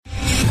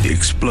the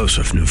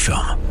explosive new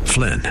film,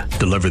 Flynn,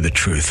 Deliver the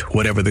Truth,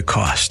 Whatever the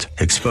Cost,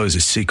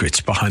 exposes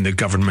secrets behind the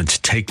government's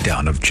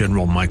takedown of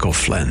General Michael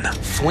Flynn.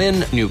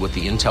 Flynn knew what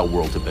the intel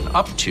world had been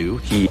up to.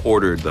 He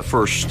ordered the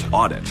first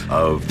audit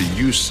of the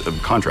use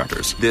of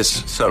contractors.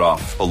 This set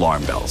off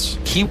alarm bells.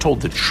 He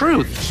told the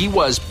truth. He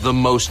was the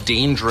most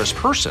dangerous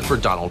person for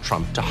Donald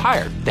Trump to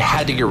hire. They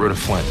had to get rid of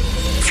Flynn.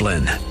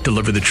 Flynn,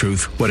 Deliver the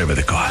Truth, Whatever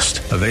the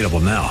Cost. Available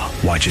now.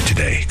 Watch it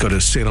today. Go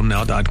to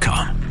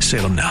salemnow.com.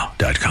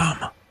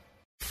 salemnow.com.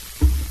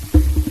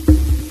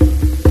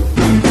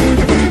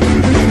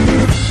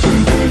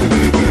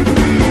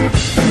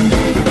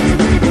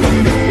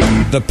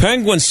 The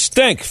Penguins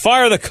stink.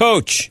 Fire the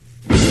coach.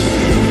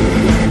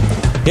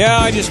 Yeah,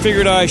 I just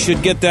figured I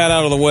should get that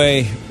out of the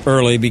way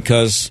early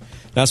because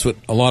that's what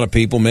a lot of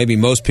people, maybe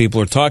most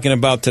people, are talking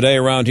about today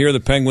around here. The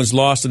Penguins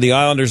lost to the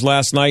Islanders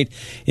last night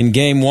in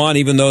Game 1,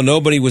 even though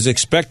nobody was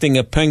expecting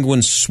a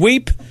Penguins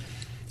sweep.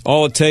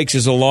 All it takes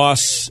is a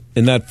loss,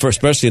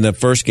 especially in that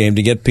first game,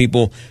 to get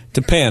people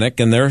to panic,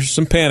 and there's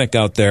some panic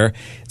out there.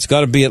 It's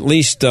got to be at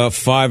least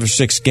 5 or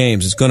 6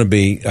 games. It's going to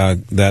be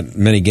that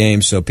many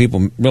games, so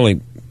people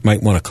really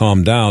might want to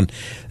calm down.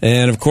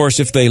 And, of course,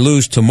 if they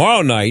lose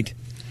tomorrow night,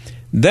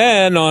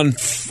 then on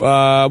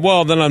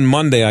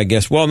Monday, I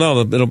guess. Well, no,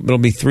 it'll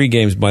be 3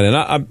 games by then.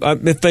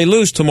 If they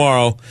lose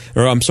tomorrow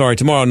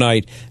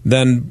night,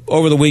 then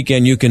over the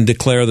weekend you can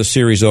declare the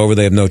series over.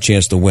 They have no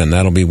chance to win.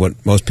 That'll be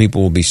what most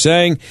people will be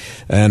saying,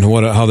 and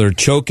how they're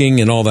choking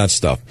and all that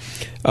stuff.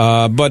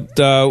 But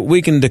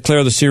we can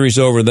declare the series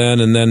over then,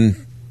 and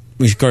then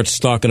we start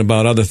talking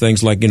about other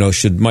things like,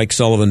 should Mike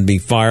Sullivan be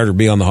fired or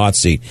be on the hot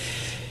seat?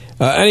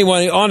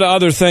 Anyway, on to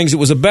other things. It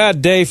was a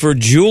bad day for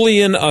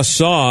Julian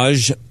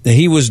Assange.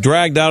 He was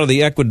dragged out of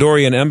the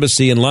Ecuadorian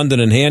embassy in London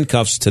in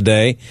handcuffs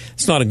today.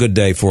 It's not a good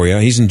day for you.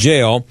 He's in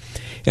jail.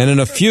 And in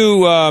a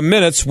few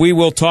minutes, we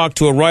will talk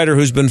to a writer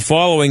who's been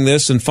following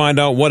this and find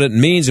out what it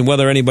means and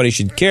whether anybody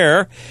should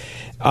care.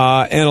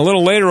 And a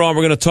little later on,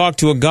 we're going to talk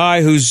to a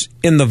guy who's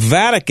in the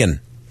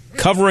Vatican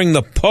covering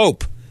the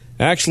Pope.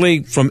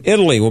 Actually, from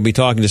Italy, we'll be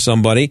talking to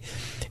somebody.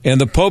 And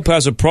the Pope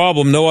has a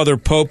problem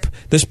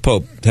this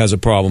Pope has a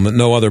problem that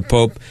no other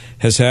Pope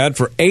has had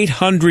for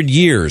 800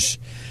 years.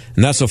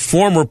 And that's a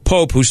former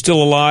Pope who's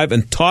still alive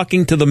and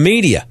talking to the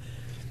media.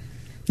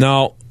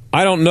 Now,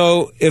 I don't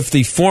know if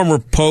the former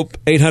Pope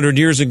 800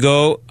 years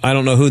ago, I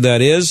don't know who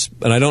that is,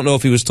 and I don't know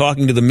if he was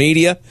talking to the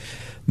media.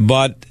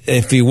 But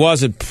if he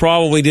was, it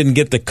probably didn't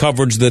get the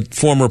coverage that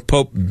former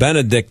Pope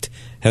Benedict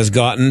has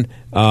gotten.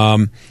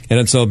 And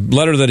it's a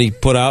letter that he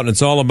put out, and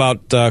it's all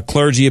about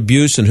clergy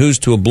abuse and who's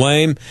to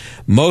blame.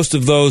 Most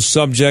of those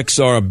subjects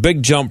are a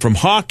big jump from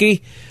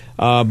hockey.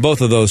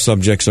 Both of those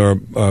subjects are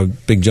a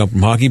big jump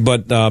from hockey,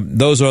 but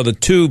those are the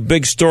 2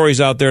 big stories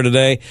out there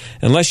today,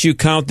 unless you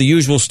count the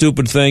usual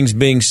stupid things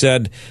being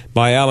said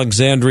by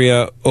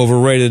Alexandria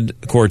overrated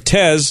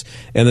Cortez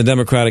and the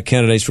Democratic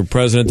candidates for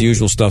president. The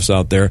usual stuff's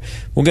out there.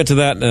 We'll get to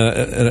that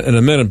in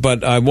a minute,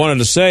 but I wanted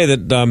to say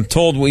that I'm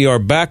told we are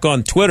back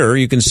on Twitter.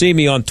 You can see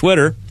me on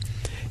Twitter.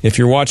 If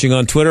you're watching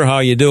on Twitter, how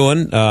you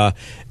doing? At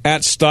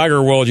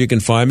Steigerwald, you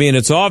can find me, and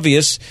it's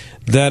obvious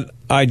that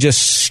I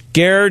just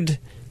scared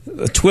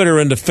Twitter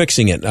into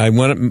fixing it. I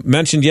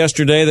mentioned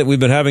yesterday that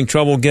we've been having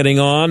trouble getting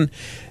on,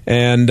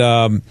 and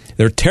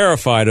they're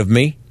terrified of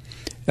me,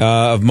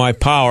 of my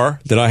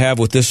power that I have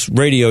with this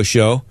radio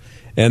show,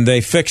 and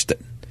they fixed it.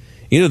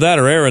 Either that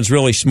or Aaron's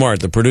really smart,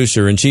 the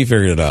producer, and she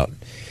figured it out.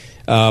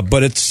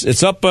 But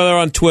it's up there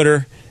on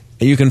Twitter.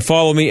 You can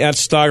follow me at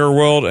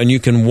Steigerwald, and you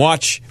can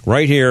watch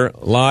right here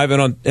live,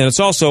 and it's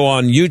also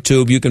on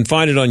YouTube. You can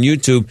find it on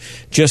YouTube.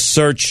 Just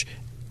search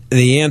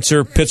The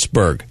Answer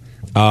Pittsburgh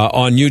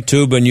on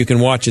YouTube, and you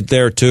can watch it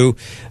there too,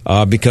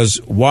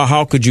 because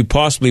how could you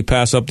possibly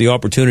pass up the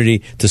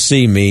opportunity to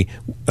see me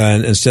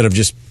instead of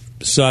just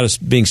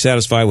being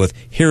satisfied with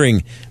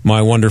hearing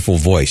my wonderful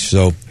voice?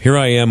 So here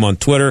I am on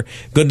Twitter.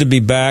 Good to be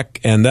back,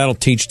 and that'll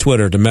teach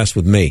Twitter to mess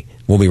with me.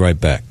 We'll be right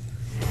back.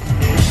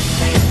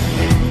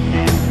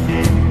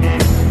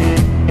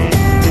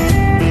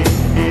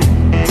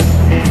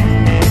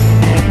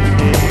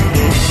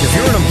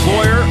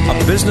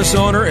 Business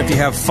owner, if you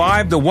have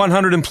 5 to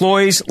 100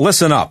 employees,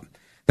 listen up.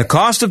 The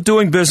cost of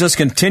doing business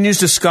continues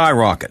to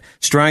skyrocket,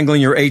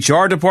 strangling your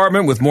HR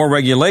department with more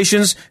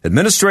regulations,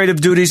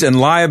 administrative duties, and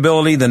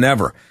liability than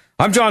ever.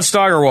 I'm John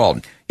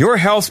Steigerwald. Your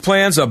health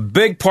plan's a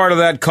big part of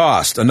that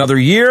cost. Another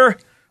year,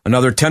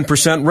 another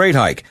 10% rate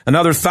hike,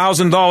 another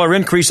 $1,000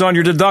 increase on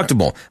your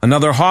deductible,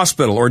 another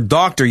hospital or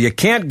doctor you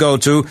can't go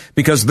to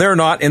because they're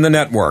not in the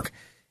network.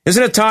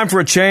 Isn't it time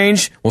for a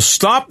change? Well,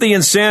 stop the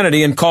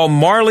insanity and call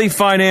Marley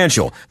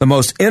Financial, the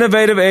most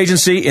innovative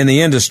agency in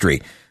the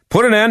industry.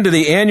 Put an end to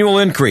the annual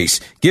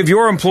increase. Give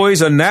your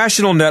employees a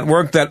national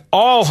network that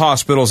all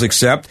hospitals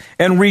accept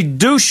and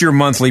reduce your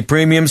monthly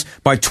premiums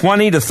by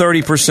 20 to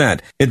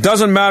 30%. It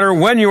doesn't matter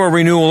when your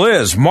renewal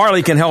is.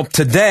 Marley can help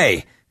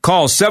today.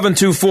 Call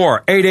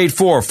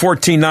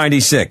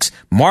 724-884-1496.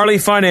 Marley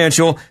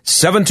Financial,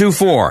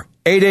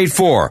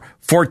 724-884-1496.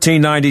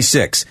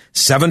 1496.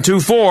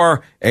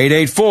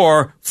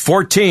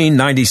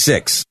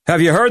 724-884-1496.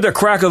 Have you heard the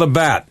crack of the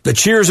bat, the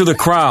cheers of the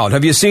crowd?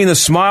 Have you seen the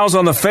smiles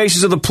on the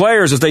faces of the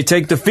players as they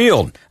take the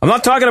field? I'm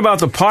not talking about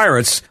the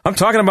Pirates. I'm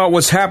talking about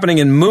what's happening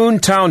in Moon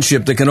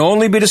Township that can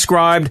only be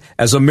described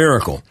as a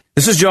miracle.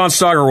 This is John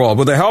Steigerwald.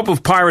 With the help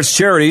of Pirates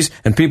charities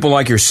and people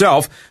like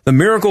yourself, the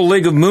Miracle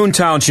League of Moon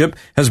Township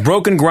has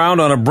broken ground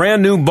on a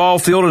brand new ball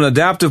field and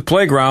adaptive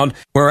playground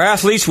where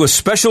athletes with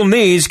special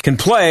needs can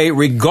play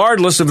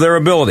regardless of their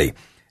ability.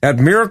 At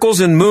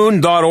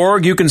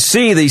miraclesinmoon.org, you can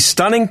see these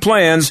stunning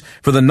plans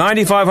for the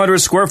 9,500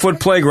 square foot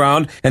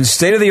playground and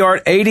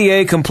state-of-the-art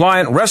ADA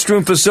compliant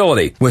restroom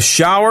facility with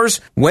showers,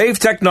 wave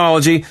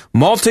technology,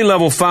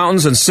 multi-level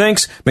fountains and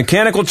sinks,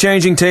 mechanical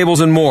changing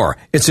tables, and more.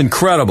 It's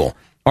incredible.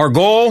 Our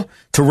goal?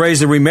 To raise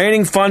the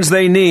remaining funds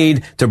they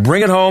need to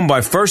bring it home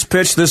by first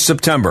pitch this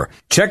September.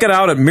 Check it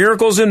out at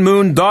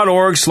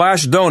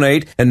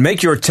miraclesinmoon.org/donate and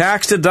make your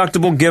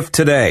tax-deductible gift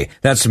today.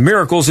 That's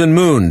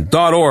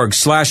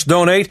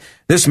miraclesinmoon.org/donate.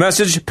 This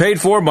message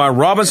paid for by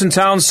Robinson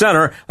Town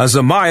Center, a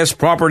Zamias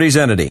Properties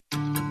entity.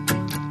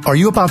 Are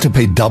you about to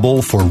pay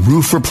double for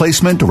roof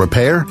replacement or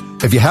repair?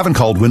 If you haven't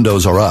called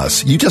Windows R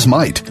Us, you just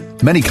might.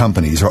 Many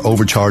companies are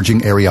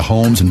overcharging area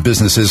homes and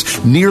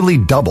businesses nearly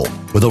double.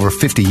 With over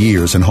 50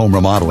 years in home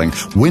remodeling,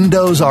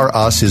 Windows R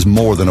Us is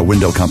more than a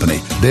window company.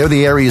 They're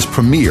the area's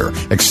premier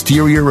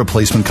exterior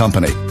replacement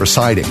company for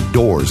siding,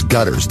 doors,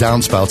 gutters,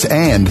 downspouts,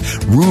 and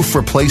roof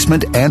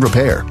replacement and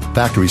repair.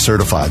 Factory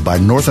certified by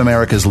North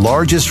America's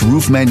largest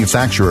roof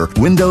manufacturer,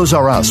 Windows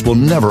R Us will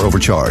never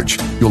overcharge.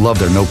 You'll love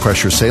their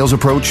no-pressure sales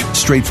approach,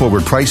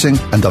 straightforward pricing,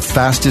 and the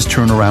fastest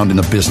turnaround in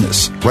the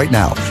business. Right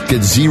now,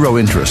 get zero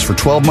interest for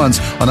 12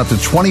 months on up to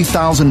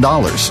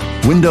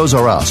 $20,000. Windows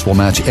R Us will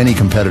match any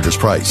competitor's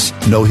price.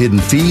 No hidden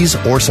fees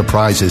or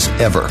surprises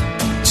ever.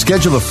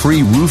 Schedule a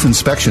free roof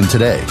inspection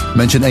today.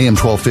 Mention AM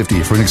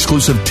 1250 for an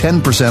exclusive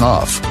 10%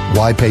 off.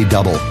 Why pay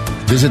double?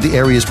 Visit the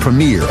area's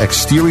premier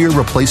exterior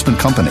replacement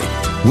company.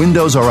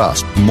 Windows R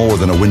Us, more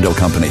than a window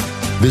company.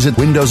 Visit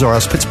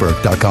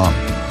WindowsRUsPittsburgh.com.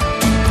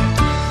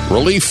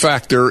 Relief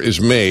Factor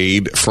is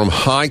made from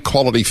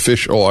high-quality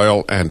fish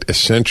oil and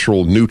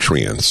essential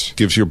nutrients.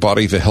 Gives your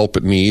body the help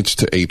it needs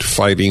to aid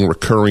fighting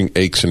recurring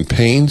aches and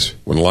pains.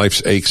 When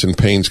life's aches and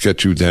pains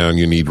get you down,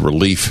 you need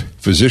relief.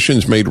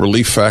 Physicians made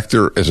Relief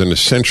Factor as an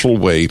essential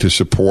way to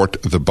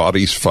support the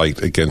body's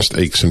fight against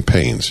aches and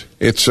pains.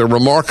 It's a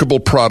remarkable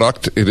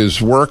product. It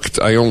has worked.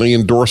 I only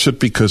endorse it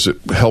because it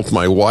helped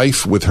my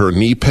wife with her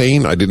knee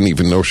pain. I didn't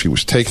even know she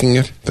was taking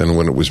it. Then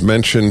when it was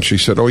mentioned, she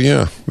said, oh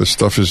yeah, this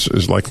stuff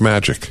is like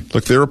magic.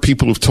 Look, there are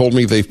people who've told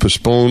me they've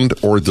postponed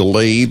or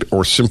delayed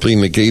or simply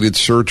negated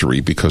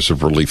surgery because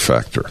of Relief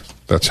Factor.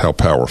 That's how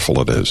powerful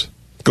it is.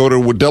 Go to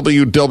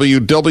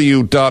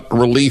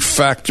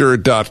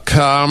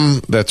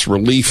www.relieffactor.com. That's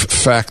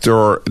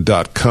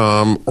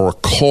relieffactor.com, or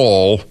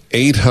call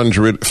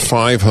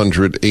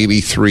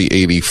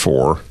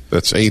 800-500-8384.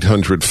 That's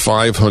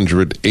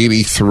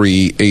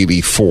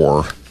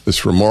 800-500-8384.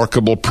 This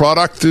remarkable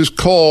product is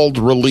called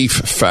Relief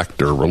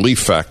Factor.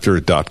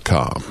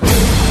 relieffactor.com.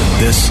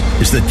 This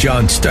is the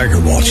John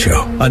Steigerwald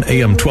Show on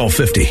AM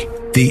 1250.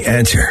 The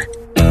Answer.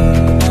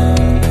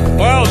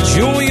 Well,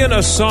 Julian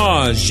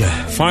Assange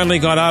finally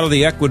got out of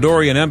the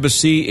Ecuadorian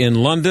embassy in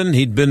London.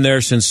 He'd been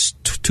there since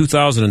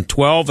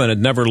 2012 and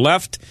had never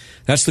left.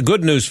 That's the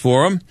good news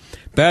for him.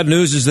 Bad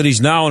news is that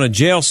he's now in a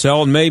jail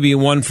cell and maybe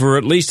one for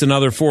at least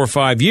another 4 or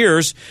 5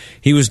 years.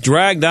 He was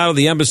dragged out of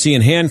the embassy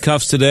in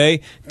handcuffs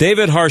today.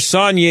 David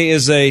Harsanyi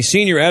is a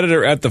senior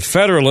editor at The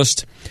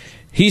Federalist.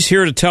 He's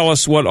here to tell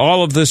us what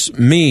all of this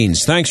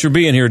means. Thanks for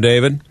being here,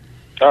 David.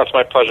 Oh, it's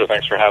my pleasure.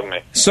 Thanks for having me.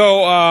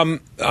 So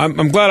I'm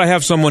glad I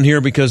have someone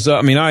here because,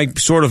 I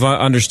sort of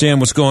understand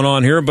what's going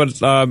on here,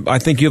 but I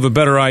think you have a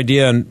better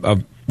idea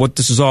of what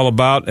this is all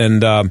about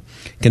and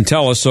can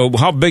tell us. So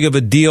how big of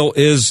a deal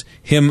is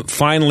him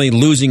finally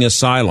losing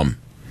asylum?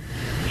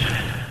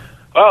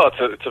 Well,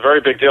 it's a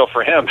very big deal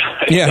for him.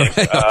 Yeah.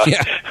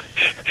 Yeah.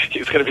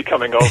 He's going to be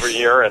coming over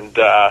here, and,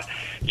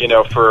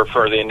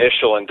 for the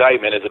initial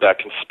indictment is about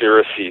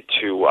conspiracy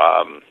to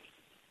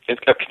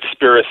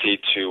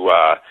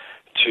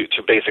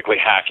basically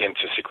hack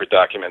into secret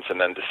documents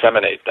and then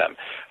disseminate them.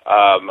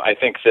 I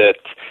think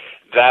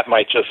that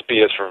might just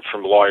be, as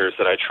from lawyers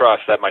that I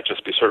trust, that might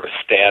just be sort of a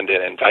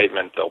stand-in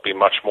indictment. There'll be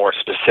much more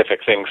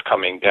specific things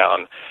coming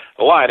down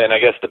the line, and I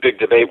guess the big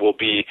debate will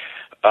be,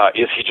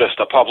 is he just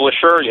a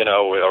publisher,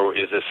 or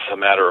is this a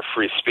matter of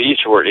free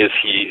speech, or is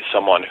he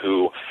someone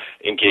who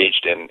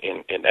engaged in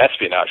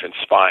espionage and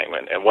spying,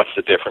 and what's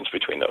the difference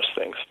between those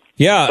things?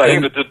 Yeah, so I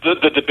think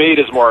the debate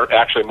is more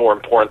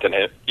important than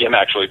him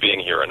actually being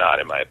here or not,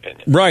 in my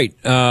opinion. Right,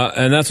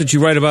 and that's what you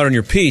write about in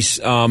your piece.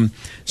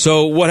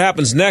 So what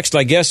happens next?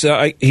 I guess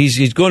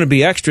he's going to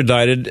be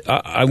extradited.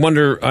 I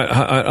wonder.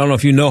 I don't know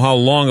if you know how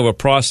long of a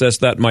process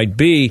that might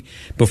be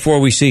before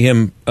we see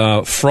him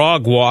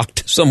frog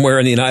walked somewhere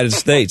in the United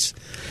States.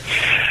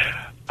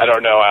 I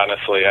don't know,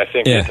 honestly. I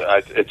think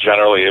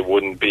generally it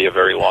wouldn't be a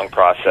very long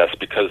process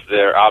because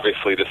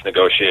obviously this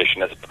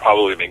negotiation has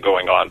probably been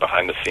going on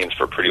behind the scenes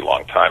for a pretty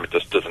long time. It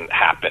just doesn't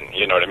happen,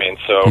 you know what I mean?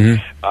 So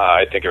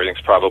I think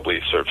everything's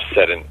probably sort of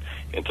set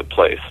into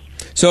place.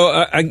 So,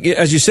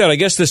 as you said, I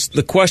guess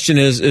the question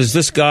is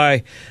this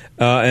guy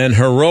an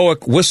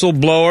heroic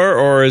whistleblower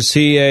or is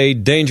he a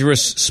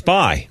dangerous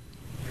spy?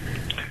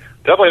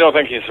 Definitely don't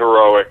think he's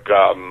heroic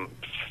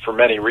for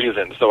many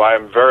reasons, though I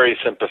am very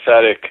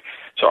sympathetic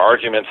to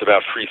arguments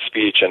about free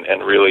speech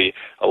and really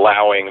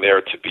allowing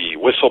there to be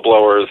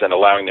whistleblowers and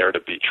allowing there to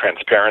be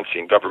transparency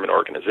in government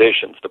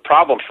organizations. The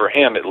problem for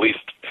him, at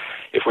least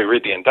if we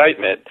read the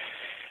indictment,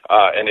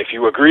 and if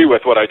you agree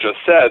with what I just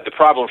said, the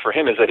problem for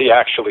him is that he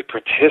actually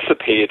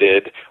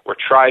participated or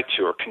tried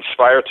to or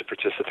conspired to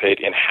participate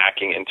in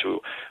hacking into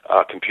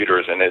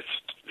computers and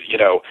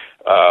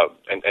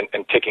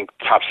and taking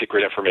top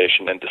secret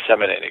information and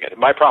disseminating it.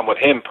 My problem with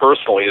him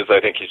personally is I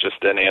think he's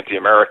just an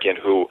anti-American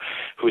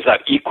who's not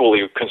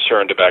equally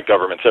concerned about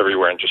governments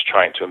everywhere and just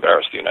trying to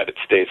embarrass the United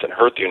States and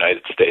hurt the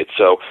United States.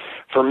 So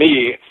for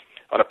me,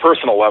 on a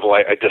personal level,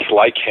 I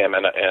dislike him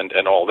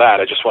and all that.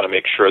 I just want to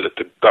make sure that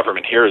the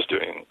government here is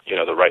doing,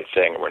 the right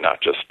thing. We're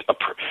not just,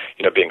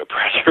 being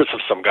oppressors of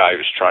some guy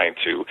who's trying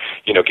to,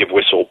 give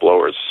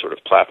whistleblowers sort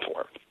of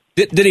platform.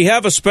 Did he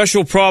have a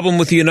special problem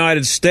with the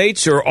United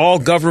States or all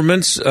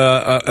governments,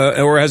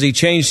 or has he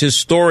changed his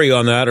story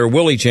on that, or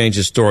will he change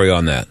his story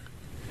on that?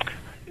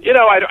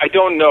 I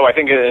don't know. I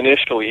think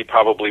initially he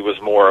probably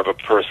was more of a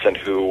person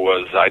who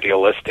was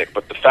idealistic,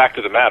 but the fact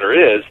of the matter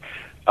is,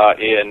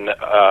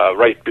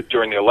 right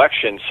during the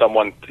election,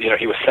 someone,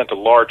 he was sent a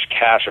large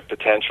cache of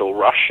potential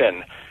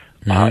Russian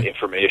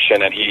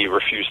information, and he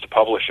refused to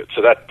publish it.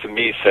 So that, to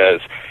me,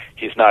 says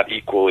he's not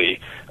equally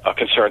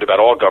concerned about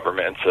all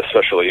governments,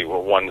 especially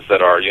ones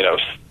that are,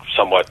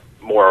 somewhat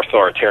more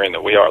authoritarian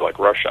than we are, like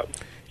Russia.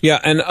 Yeah,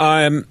 and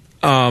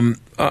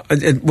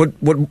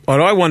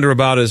what I wonder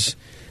about is,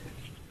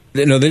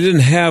 they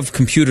didn't have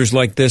computers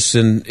like this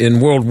in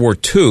World War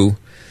II,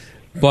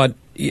 but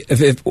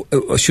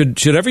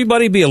should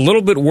everybody be a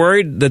little bit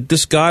worried that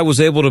this guy was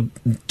able to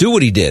do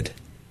what he did,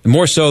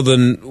 more so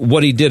than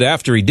what he did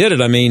after he did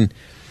it? I mean,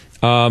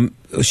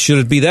 should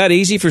it be that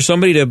easy for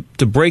somebody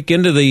to break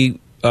into the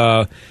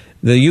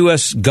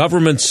U.S.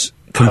 government's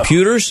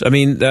computers? I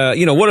mean,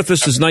 what if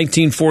this is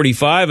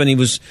 1945 and he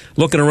was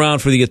looking around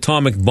for the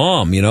atomic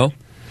bomb?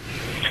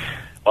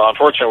 Well,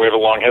 unfortunately, we have a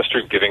long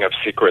history of giving up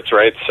secrets,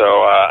 right? So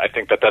I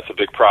think that's a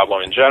big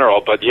problem in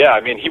general. But yeah, I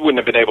mean, he wouldn't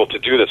have been able to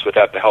do this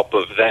without the help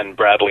of then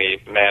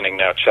Bradley Manning,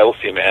 now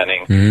Chelsea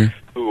Manning,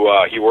 who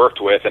he worked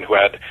with and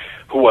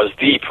who was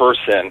the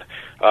person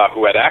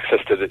who had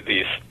access to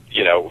these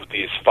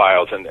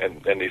files and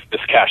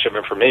this cache of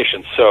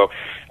information. So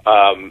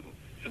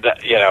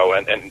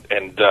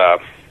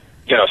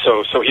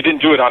so he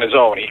didn't do it on his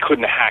own. He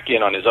couldn't hack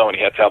in on his own.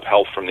 He had to have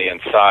help from the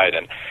inside.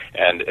 And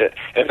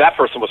if that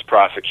person was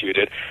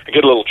prosecuted, I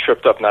get a little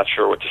tripped up, not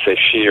sure what to say,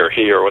 she or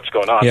he or what's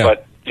going on. Yeah.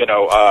 But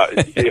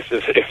if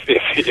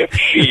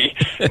she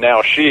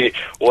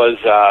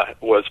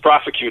was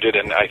prosecuted,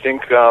 and I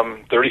think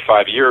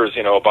 35 years,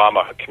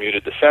 Obama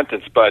commuted the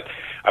sentence. But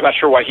I'm not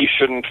sure why he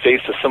shouldn't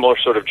face a similar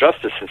sort of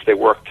justice since they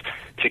worked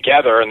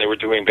together and they were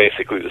doing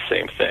basically the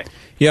same thing.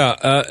 Yeah,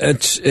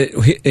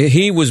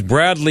 he was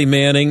Bradley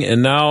Manning,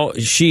 and now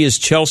she is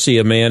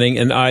Chelsea Manning.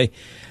 And I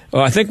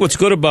think what's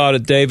good about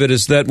it, David,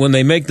 is that when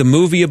they make the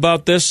movie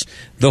about this,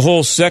 the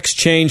whole sex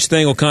change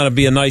thing will kind of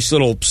be a nice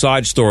little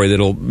side story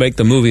that'll make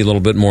the movie a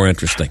little bit more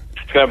interesting.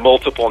 It's got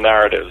multiple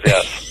narratives,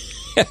 yes.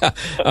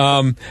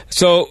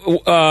 So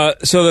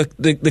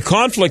the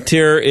conflict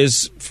here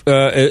is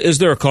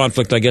there a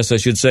conflict, I guess I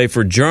should say,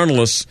 for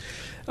journalists?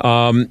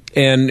 And,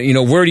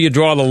 where do you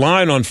draw the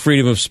line on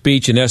freedom of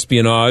speech and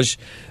espionage?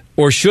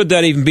 Or should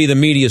that even be the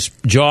media's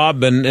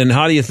job? And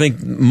how do you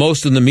think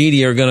most of the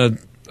media are going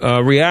to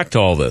react to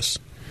all this?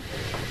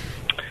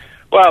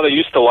 Well, they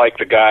used to like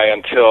the guy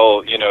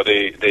until,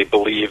 they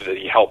believed that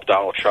he helped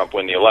Donald Trump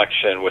win the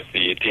election with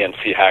the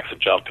DNC hacks of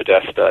John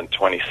Podesta in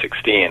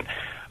 2016.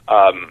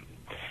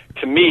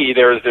 To me,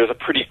 there's a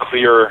pretty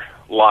clear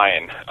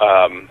line.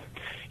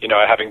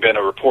 Having been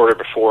a reporter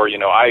before,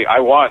 I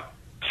want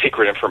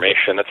secret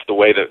information. That's the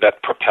way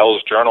that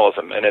propels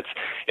journalism, and it's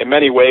in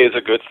many ways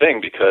a good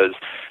thing because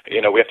we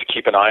have to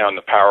keep an eye on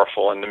the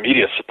powerful, and the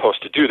media is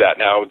supposed to do that.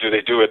 Now, do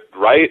they do it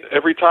right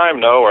every time?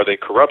 No. Are they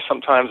corrupt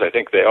sometimes? I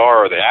think they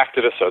are. Are they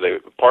activists? Are they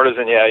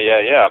partisan?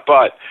 Yeah.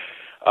 But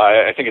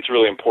I think it's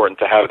really important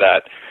to have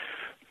that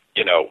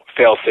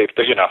fail-safe.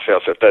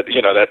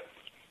 That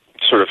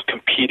sort of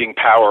competing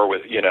power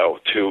with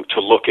to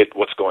look at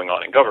what's going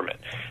on in government.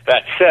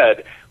 That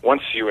said,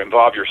 once you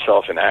involve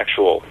yourself in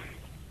actual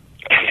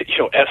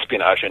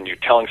espionage, and you're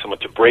telling someone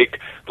to break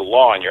the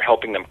law and you're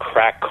helping them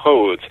crack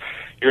codes,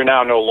 you're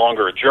now no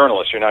longer a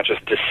journalist. You're not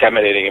just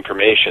disseminating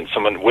information.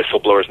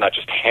 Whistleblower is not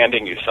just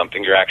handing you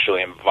something. You're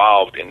actually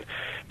involved in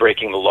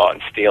breaking the law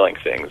and stealing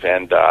things.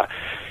 And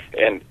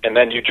and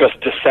then you just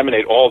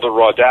disseminate all the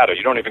raw data.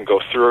 You don't even go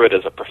through it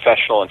as a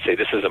professional and say,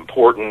 this is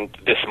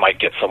important, this might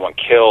get someone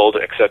killed,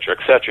 et cetera,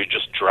 et cetera. You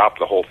just drop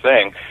the whole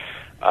thing,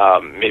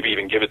 maybe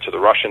even give it to the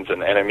Russians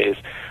and the enemies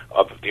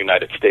of the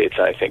United States.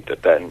 And I think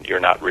that then you're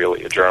not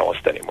really a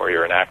journalist anymore.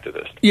 You're an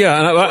activist. Yeah,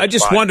 and I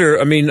just wonder,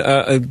 I mean,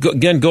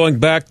 again, going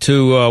back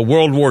to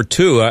World War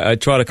II, I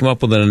try to come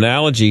up with an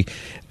analogy.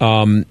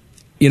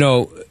 You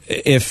know,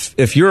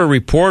 if you're a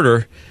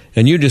reporter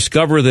and you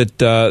discover that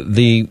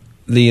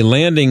the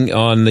landing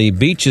on the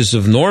beaches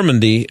of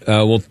Normandy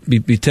will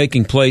be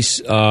taking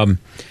place on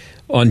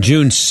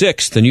June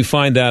 6th, and you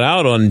find that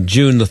out on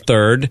June the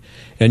 3rd,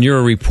 and you're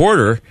a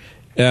reporter,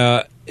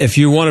 if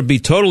you want to be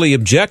totally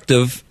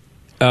objective,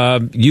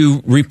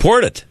 you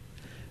report it.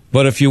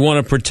 But if you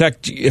want to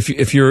protect,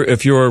 if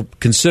you're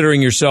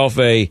considering yourself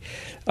a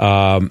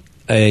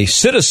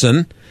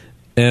citizen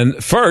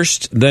and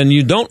first, then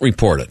you don't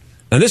report it.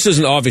 And this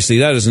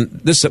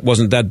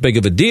wasn't that big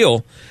of a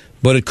deal,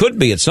 but it could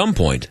be at some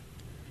point.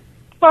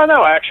 Well,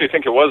 no, I actually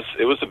think it was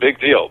a big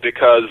deal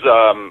because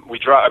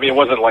it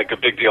wasn't like a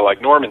big deal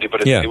like Normandy,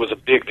 but it was a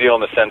big deal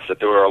in the sense that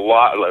there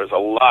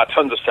was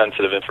tons of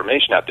sensitive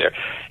information out there,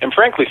 and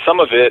frankly, some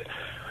of it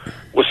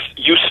was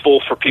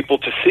useful for people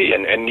to see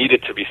and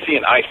needed to be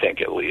seen, I think,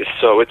 at least.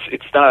 So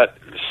it's not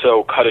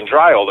so cut and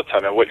dry all the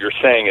time. And what you're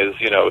saying is,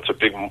 you know, it's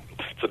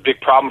a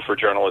big problem for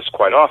journalists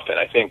quite often.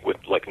 I think with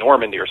like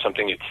Normandy or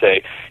something, you'd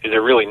say, is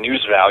there really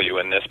news value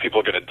in this?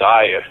 People are going to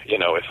die, you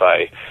know, if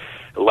I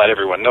let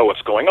everyone know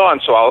what's going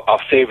on. So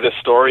I'll save this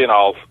story and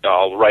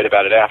I'll write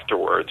about it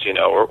afterwards, you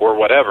know, or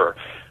whatever.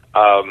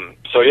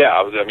 So yeah,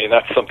 I mean,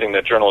 that's something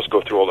that journalists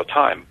go through all the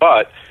time.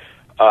 But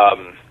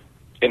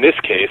in this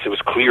case, it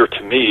was clear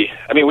to me.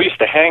 I mean, we used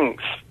to hang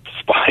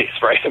spies,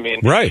 right? I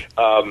mean, right.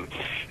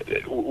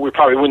 We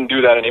probably wouldn't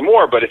do that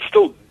anymore, but it's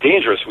still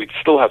dangerous. We'd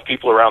still have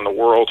people around the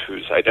world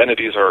whose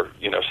identities are,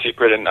 you know,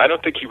 secret, and I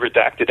don't think he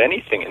redacted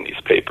anything in these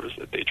papers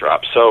that they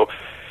dropped. So,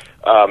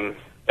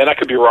 and I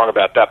could be wrong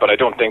about that, but I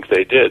don't think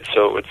they did.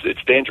 So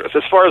it's dangerous.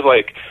 As far as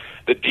like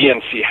the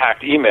DNC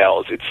hacked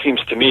emails, it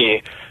seems to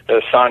me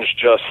that Assange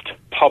just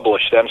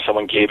published them.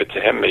 Someone gave it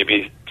to him.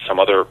 Maybe some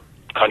other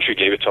country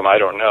gave it to him. I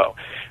don't know.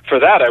 For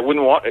that, I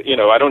wouldn't want, you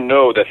know, I don't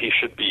know that he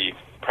should be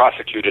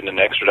prosecuted and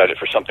extradited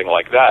for something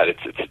like that.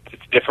 It's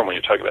different when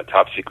you're talking about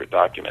top secret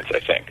documents, I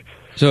think.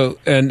 So,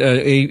 and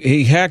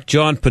he hacked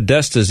John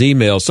Podesta's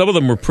emails. Some of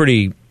them were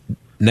pretty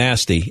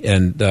nasty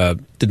and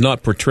did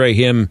not portray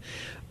him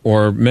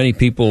or many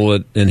people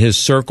in his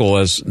circle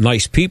as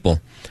nice people.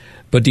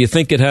 But do you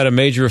think it had a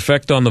major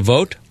effect on the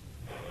vote?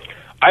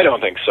 I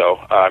don't think so.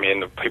 I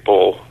mean,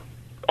 people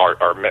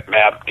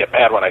get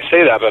mad when I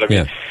say that, but I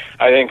mean,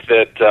 I think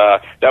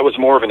that that was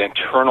more of an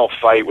internal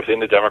fight within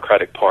the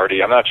Democratic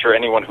Party. I'm not sure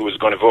anyone who was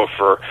going to vote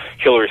for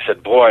Hillary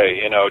said, boy,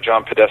 you know,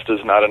 John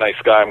Podesta's not a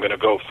nice guy, I'm going to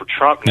go for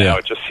Trump now. Yeah.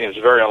 It just seems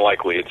very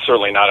unlikely. It's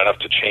certainly not enough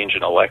to change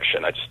an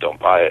election. I just don't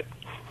buy it.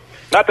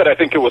 Not that I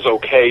think it was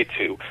okay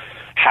to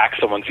hack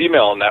someone's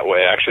email in that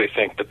way. I actually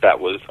think that that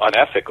was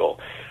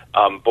unethical.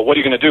 But what are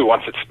you going to do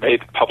once it's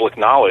made public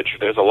knowledge?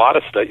 There's a lot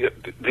of stuff.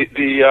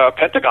 The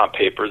Pentagon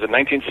Papers in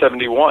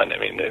 1971, I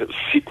mean, it was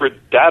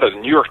secret data. The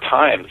New York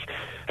Times,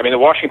 I mean, the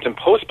Washington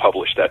Post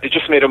published that. They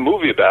just made a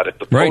movie about it.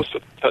 The Post,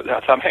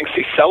 Tom Hanks,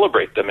 they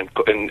celebrate them and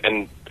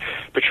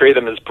portray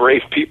them as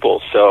brave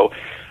people. So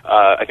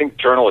I think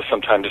journalists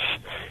sometimes,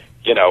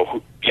 they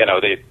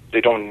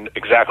don't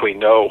exactly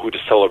know who to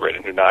celebrate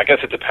and who not. I guess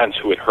it depends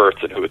who it hurts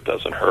and who it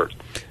doesn't hurt.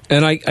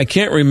 And I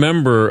can't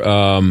remember...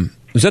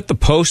 was that The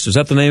Post? Was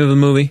that the name of the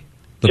movie?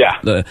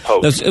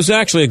 Post. It was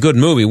actually a good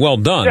movie. Well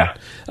done.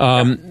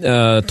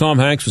 Yeah. Tom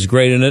Hanks was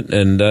great in it,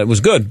 and it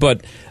was good.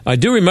 But I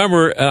do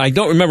remember, I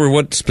don't remember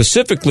what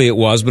specifically it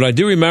was, but I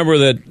do remember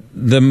that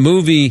the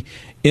movie,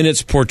 in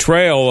its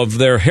portrayal of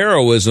their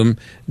heroism,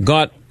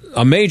 got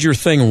a major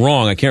thing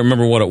wrong. I can't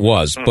remember what it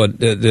was, but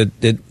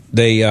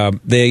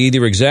they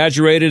either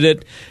exaggerated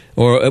it,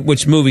 or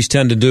which movies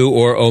tend to do,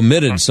 or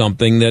omitted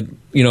something that,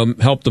 you know,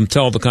 helped them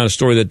tell the kind of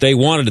story that they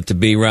wanted it to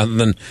be rather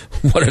than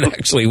what it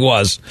actually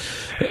was.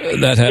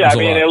 That happens I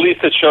mean, at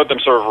least it showed them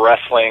sort of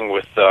wrestling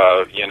with,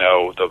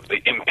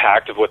 the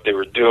impact of what they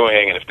were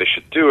doing and if they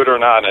should do it or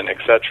not, and et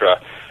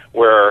cetera,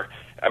 where,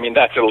 I mean,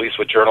 that's at least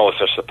what journalists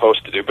are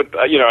supposed to do. But,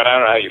 and I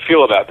don't know how you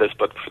feel about this,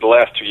 but for the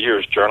last 2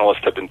 years,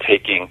 journalists have been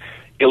taking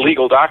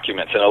illegal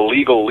documents and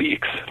illegal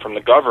leaks from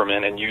the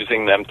government and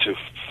using them to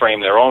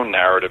frame their own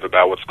narrative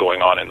about what's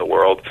going on in the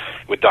world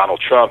with Donald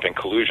Trump and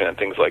collusion and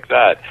things like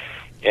that.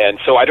 And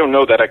so I don't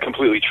know that I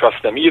completely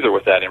trust them either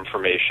with that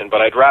information,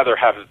 but I'd rather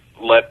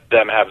let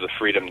them have the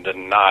freedom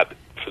than not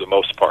for the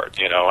most part.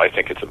 I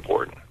think it's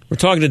important. We're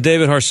talking to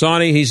David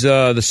Harsanyi. He's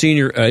the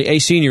senior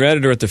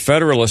editor at The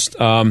Federalist.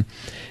 And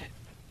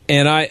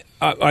I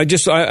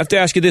have to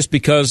ask you this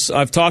because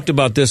I've talked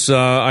about this.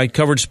 I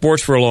covered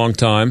sports for a long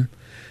time.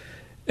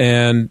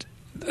 And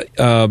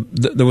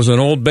there was an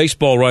old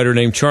baseball writer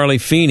named Charlie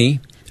Feeney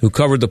who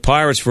covered the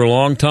Pirates for a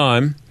long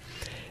time.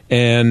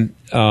 And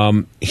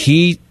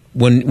if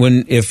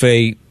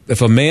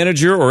a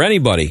manager or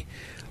anybody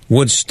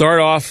would start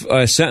off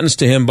a sentence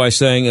to him by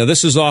saying,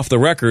 this is off the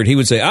record, he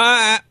would say,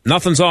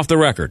 nothing's off the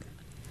record.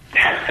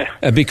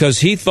 Because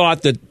he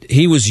thought that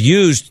he was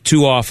used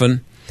too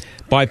often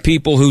by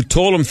people who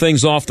told him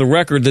things off the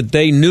record that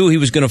they knew he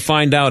was going to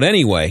find out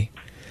anyway,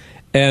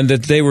 and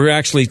that they were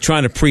actually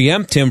trying to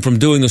preempt him from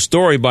doing the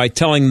story by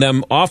telling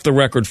them off the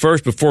record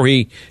first before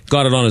he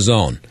got it on his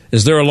own.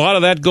 Is there a lot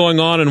of that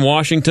going on in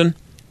Washington?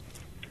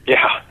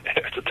 Yeah,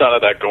 there's a ton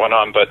of that going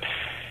on, but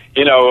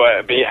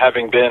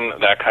having been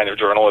that kind of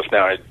journalist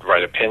now, I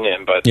write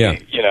opinion, but,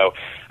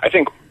 I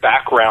think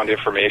background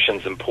information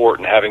is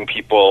important. Having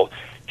people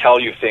tell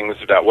you things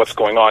about what's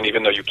going on,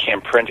 even though you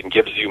can't print, and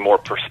gives you more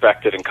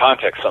perspective and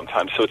context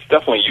sometimes. So it's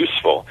definitely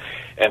useful.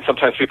 And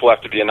sometimes people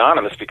have to be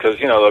anonymous because,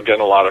 they'll get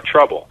in a lot of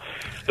trouble.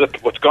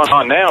 What's going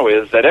on now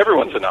is that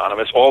everyone's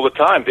anonymous all the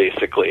time,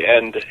 basically.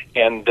 And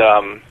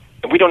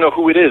we don't know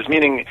who it is,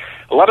 meaning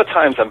a lot of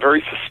times I'm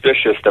very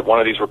suspicious that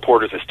one of these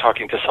reporters is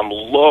talking to some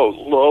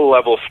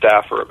low-level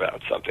staffer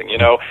about something,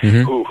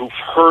 who've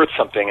heard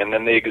something, and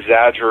then they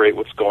exaggerate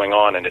what's going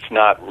on, and it's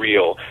not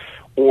real.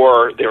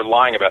 Or they're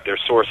lying about their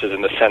sources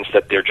in the sense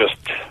that they're just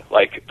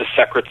like the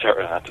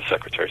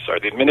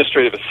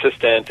administrative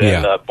assistant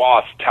and the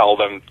boss tell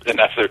them, and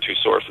that's their two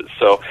sources.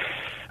 So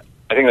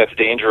I think that's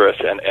dangerous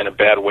and a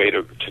bad way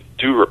to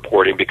do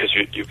reporting because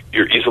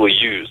you're easily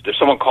used. If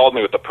someone called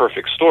me with the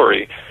perfect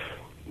story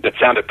that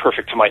sounded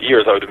perfect to my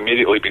ears, I would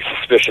immediately be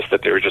suspicious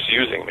that they were just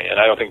using me. And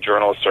I don't think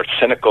journalists are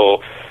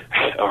cynical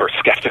or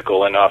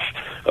skeptical enough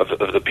of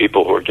the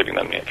people who are giving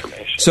them the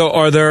information. So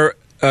are there...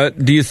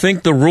 do you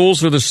think the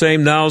rules are the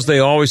same now as they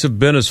always have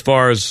been as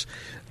far as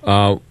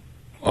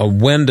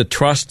when to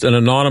trust an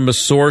anonymous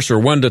source or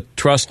when to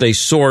trust a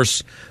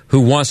source who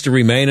wants to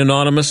remain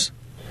anonymous?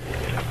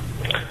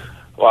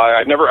 Well,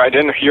 I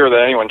didn't hear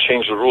that anyone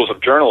changed the rules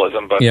of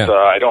journalism, but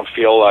I don't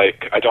feel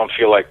like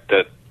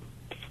that,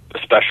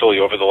 especially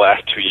over the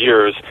last 2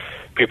 years,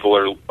 people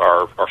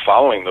are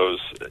following those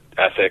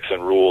ethics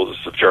and rules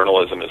of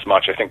journalism as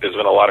much. I think there's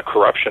been a lot of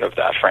corruption of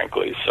that,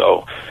 frankly.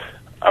 So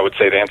I would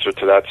say the answer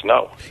to that's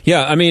no.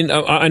 Yeah, I mean,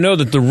 I know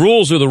that the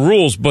rules are the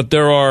rules, but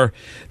there are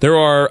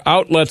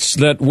outlets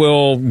that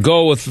will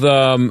go with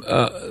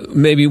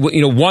maybe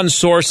one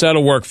source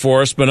that'll work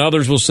for us, but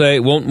others will say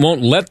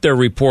won't let their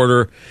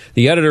reporter,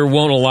 the editor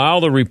won't allow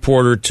the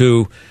reporter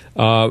to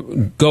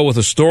go with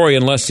a story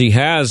unless he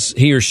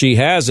or she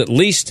has at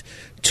least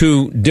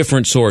 2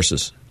 different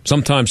sources,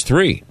 sometimes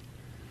 3.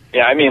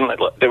 Yeah, I mean,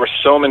 there were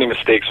so many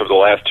mistakes over the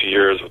last 2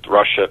 years with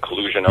Russia,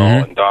 collusion,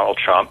 and Donald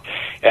Trump.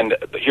 And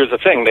here's the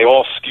thing, they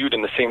all skewed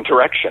in the same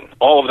direction.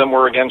 All of them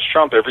were against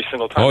Trump every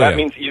single time. That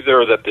means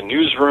either that the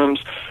newsrooms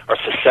are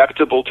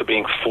susceptible to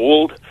being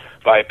fooled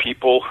by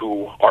people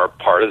who are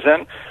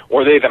partisan,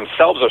 or they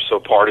themselves are so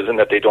partisan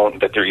that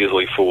they're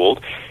easily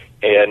fooled.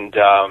 And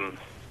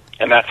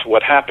that's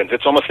what happens.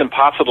 It's almost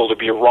impossible to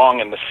be wrong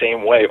in the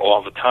same way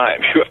all the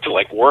time. You have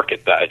to work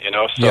at that,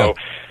 So. Yeah.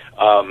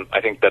 I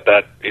think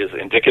that is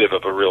indicative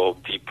of a real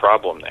deep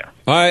problem there.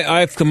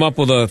 I've come up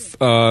with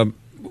a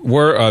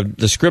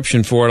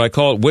description for it. I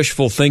call it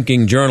wishful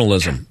thinking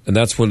journalism, and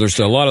that's where there's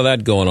a lot of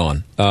that going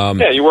on.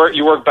 You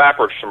work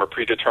backwards from a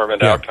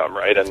predetermined outcome,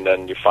 right? And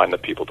then you find the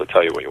people to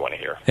tell you what you want to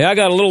hear. Hey, I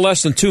got a little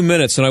less than 2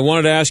 minutes, and I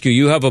wanted to ask you.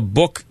 You have a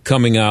book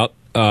coming out,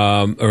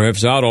 or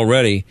it's out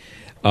already.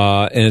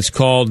 And it's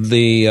called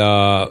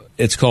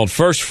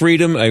First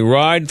Freedom, A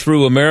Ride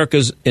Through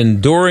America's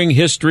Enduring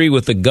History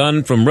with the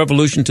Gun from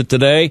Revolution to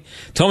Today.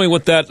 Tell me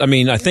what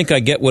I think I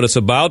get what it's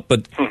about,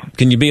 but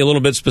can you be a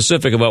little bit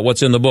specific about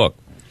what's in the book?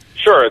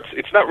 Sure.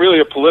 It's not really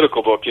a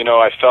political book.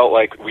 I felt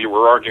like we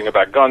were arguing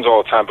about guns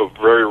all the time, but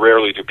very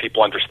rarely do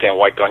people understand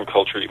why gun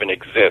culture even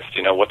exists.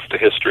 What's the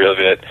history of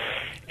it?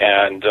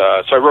 And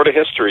so I wrote a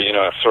history,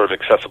 a sort of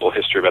accessible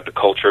history about the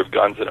culture of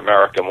guns in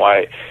America and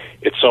why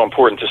it's so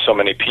important to so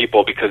many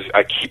people, because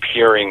I kept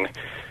hearing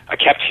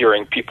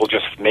people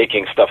just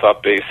making stuff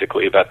up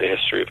basically about the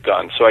history of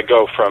guns. So I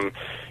go from,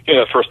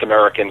 the first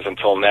Americans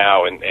until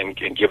now and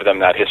give them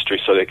that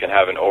history so they can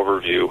have an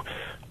overview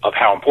of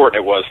how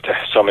important it was to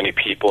so many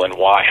people and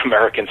why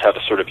Americans have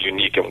a sort of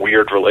unique and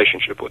weird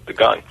relationship with the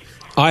gun.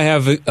 I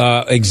have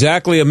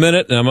exactly a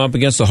minute, and I'm up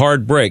against a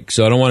hard break,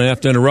 so I don't want to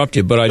have to interrupt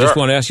you, but I just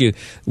want to ask you,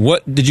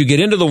 what did you get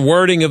into the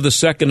wording of the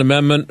Second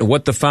Amendment,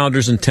 what the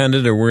founders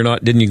intended, or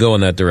didn't you go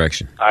in that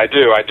direction? I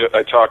do.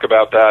 I talk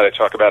about that. I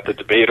talk about the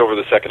debate over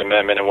the Second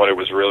Amendment and what it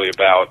was really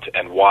about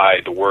and why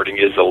the wording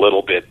is a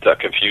little bit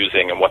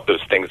confusing and what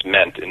those things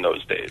meant in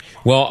those days.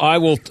 Well, I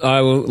would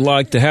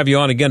like to have you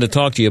on again to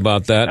talk to you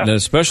about that, and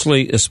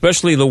especially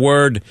the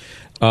word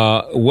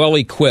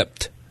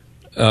well-equipped.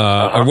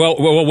 Or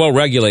well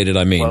regulated,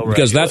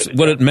 because that's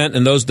what it meant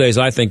in those days,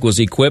 I think, was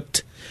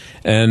equipped,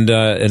 and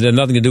it had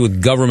nothing to do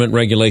with government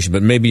regulation,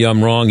 but maybe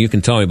I'm wrong, you can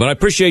tell me. But I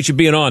appreciate you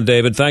being on,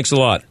 David. Thanks a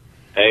lot.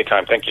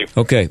 Anytime, thank you.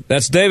 Okay,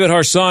 that's David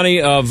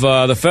Harsanyi of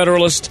The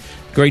Federalist.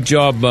 Great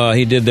job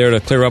he did there to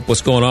clear up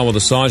what's going on with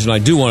Assange, and I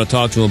do want to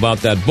talk to him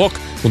about that book.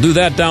 We'll do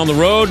that down the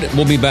road.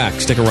 We'll be back.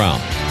 Stick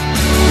around.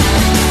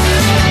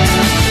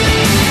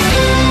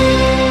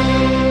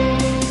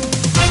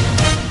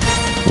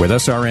 With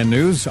SRN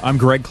News, I'm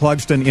Greg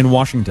Clugston in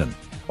Washington.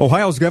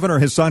 Ohio's governor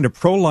has signed a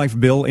pro-life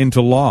bill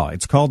into law.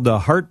 It's called the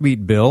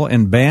Heartbeat Bill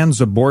and bans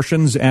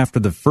abortions after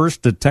the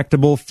first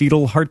detectable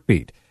fetal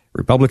heartbeat.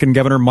 Republican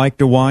Governor Mike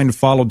DeWine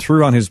followed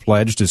through on his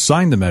pledge to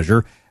sign the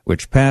measure,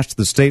 which passed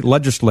the state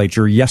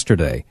legislature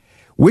yesterday.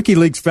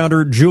 WikiLeaks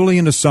founder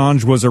Julian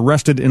Assange was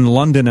arrested in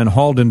London and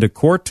hauled into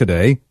court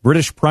today.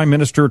 British Prime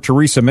Minister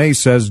Theresa May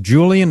says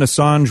Julian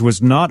Assange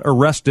was not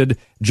arrested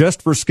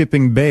just for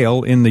skipping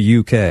bail in the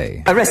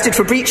UK. Arrested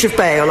for breach of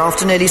bail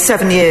after nearly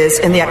 7 years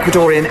in the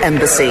Ecuadorian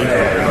embassy.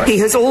 He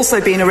has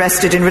also been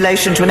arrested in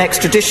relation to an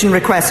extradition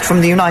request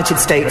from the United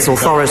States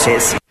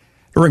authorities.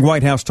 During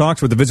White House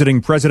talks with the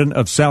visiting president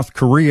of South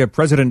Korea,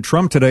 President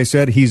Trump today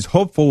said he's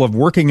hopeful of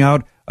working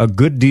out a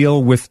good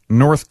deal with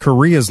North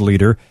Korea's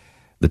leader.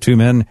 The two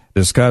men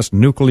discussed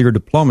nuclear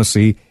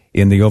diplomacy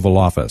in the Oval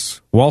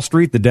Office. Wall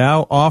Street, the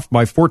Dow, off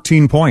by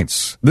 14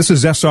 points. This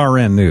is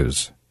SRN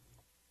News.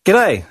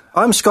 G'day,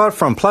 I'm Scott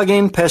from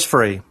Plug-in Pest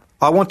Free.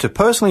 I want to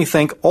personally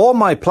thank all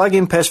my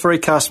Plug-in Pest Free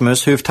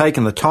customers who've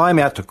taken the time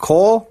out to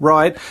call,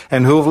 write,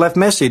 and who have left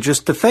messages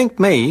to thank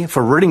me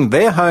for ridding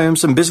their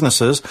homes and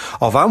businesses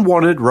of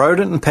unwanted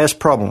rodent and pest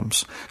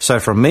problems. So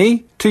from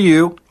me to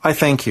you, I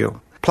thank you.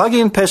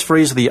 Plug-in Pest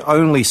Free is the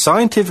only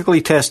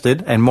scientifically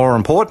tested and, more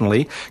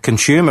importantly,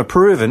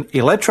 consumer-proven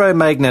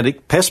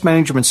electromagnetic pest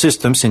management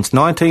system since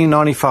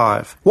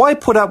 1995. Why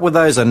put up with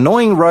those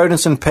annoying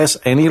rodents and pests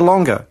any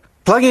longer?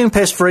 Plug-in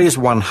Pest Free is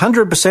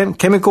 100%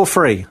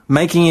 chemical-free,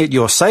 making it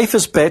your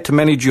safest bet to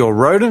manage your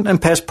rodent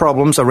and pest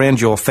problems around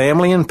your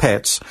family and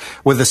pets.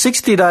 With a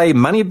 60-day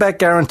money-back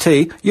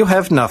guarantee, you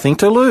have nothing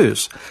to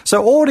lose.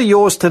 So order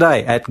yours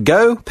today at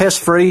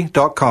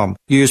gopestfree.com.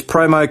 Use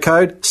promo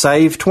code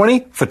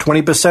SAVE20 for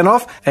 20%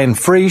 off and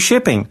free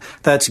shipping.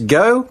 That's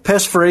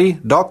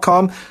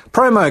gopestfree.com,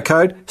 promo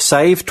code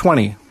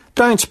SAVE20.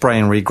 Don't spray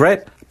and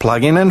regret.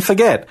 Plug in and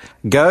forget.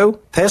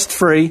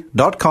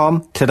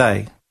 Gopestfree.com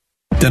today.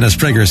 Dennis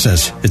Prager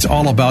says it's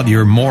all about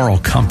your moral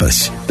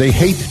compass. They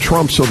hate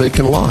Trump so they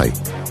can lie.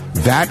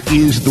 That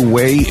is the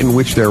way in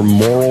which their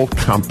moral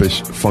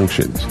compass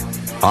functions.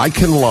 I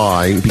can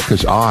lie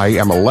because I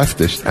am a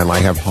leftist and I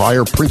have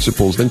higher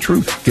principles than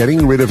truth.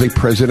 Getting rid of a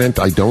president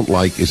I don't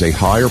like is a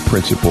higher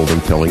principle than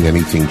telling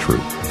anything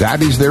true.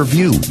 That is their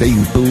view. They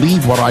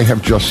believe what I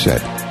have just said.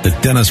 The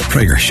Dennis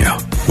Prager Show.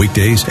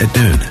 Weekdays at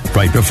noon,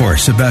 right before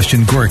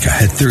Sebastian Gorka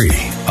at 3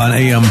 on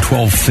AM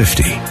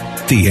 1250.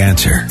 The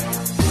Answer.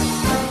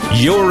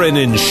 You're an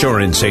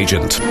insurance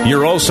agent.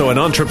 You're also an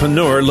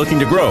entrepreneur looking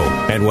to grow.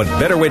 And what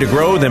better way to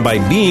grow than by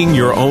being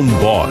your own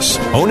boss?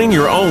 Owning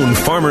your own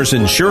Farmers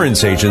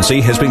Insurance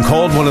Agency has been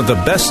called one of the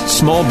best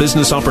small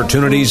business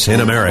opportunities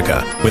in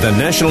America. With a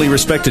nationally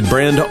respected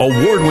brand,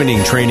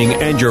 award-winning training,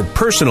 and your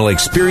personal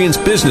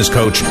experienced business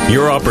coach,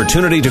 your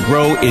opportunity to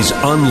grow is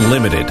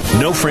unlimited.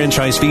 No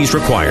franchise fees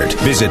required.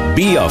 Visit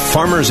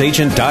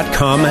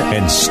beafarmersagent.com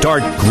and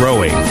start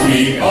growing.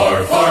 We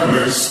are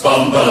farmers.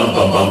 Bum, bum,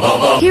 bum, bum,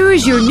 bum, bum. Here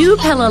is your new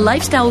Pella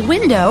Lifestyle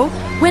window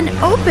when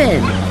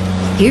open.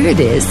 Here it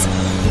is,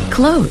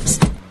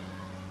 closed.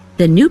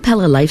 The new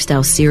Pella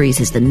Lifestyle series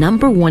is the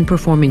 #1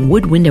 performing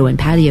wood window and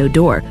patio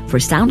door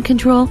for sound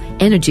control,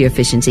 energy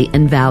efficiency,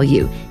 and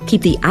value.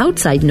 Keep the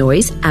outside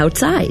noise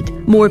outside.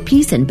 More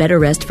peace and better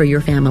rest for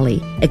your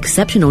family.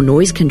 Exceptional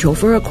noise control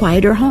for a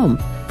quieter home.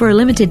 For a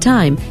limited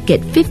time,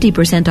 get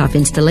 50% off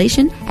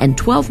installation and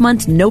 12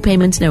 months, no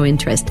payments, no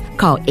interest.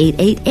 Call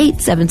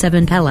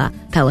 888-77-PELLA,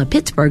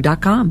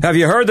 PellaPittsburgh.com. Have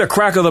you heard the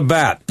crack of the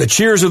bat, the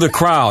cheers of the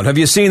crowd? Have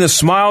you seen the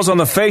smiles on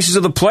the faces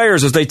of the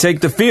players as they take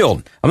the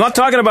field? I'm not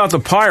talking about the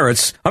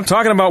Pirates. I'm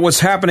talking about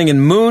what's happening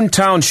in Moon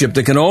Township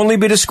that can only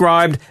be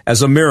described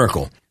as a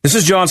miracle. This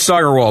is John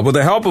Steigerwald. With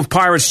the help of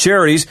Pirates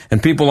Charities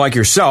and people like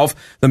yourself,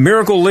 the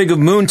Miracle League of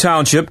Moon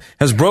Township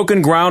has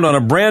broken ground on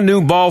a brand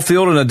new ball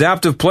field and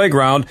adaptive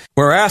playground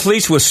where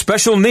athletes with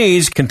special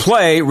needs can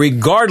play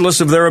regardless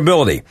of their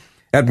ability.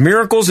 At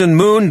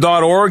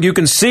miraclesinmoon.org, you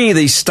can see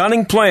these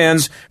stunning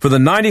plans for the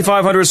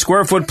 9,500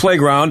 square foot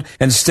playground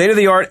and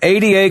state-of-the-art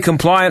ADA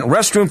compliant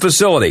restroom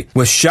facility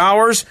with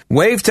showers,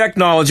 wave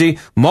technology,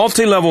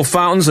 multi-level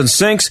fountains and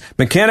sinks,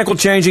 mechanical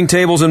changing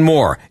tables, and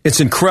more. It's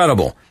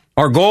incredible.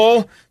 Our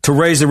goal? To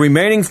raise the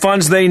remaining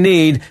funds they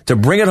need to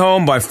bring it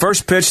home by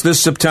first pitch this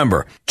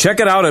September. Check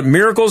it out at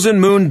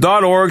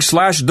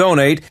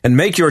miraclesinmoon.org/donate and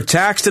make your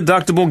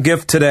tax-deductible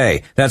gift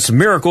today. That's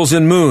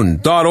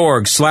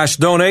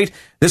miraclesinmoon.org/donate.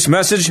 This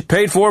message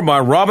paid for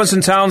by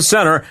Robinson Town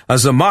Center, a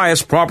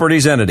Zamias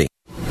Properties entity.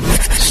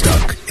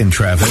 Stuck in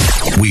traffic?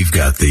 We've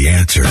got the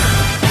answer.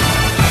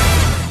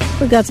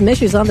 We've got some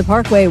issues on the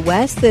Parkway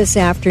West this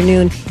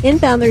afternoon.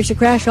 Inbound, there's a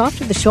crash off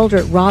to the shoulder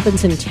at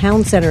Robinson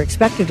Town Center.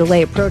 Expected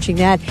delay approaching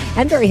that,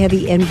 and very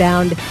heavy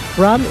inbound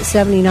from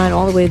 79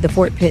 all the way to the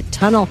Fort Pitt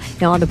Tunnel.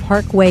 Now on the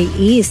Parkway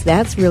East,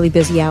 that's really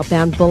busy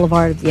outbound.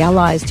 Boulevard of the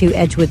Allies to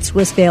Edgewood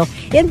Swissvale.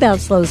 Inbound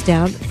slows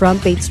down from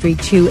Bates Street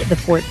to the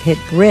Fort Pitt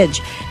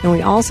Bridge. And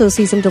we also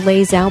see some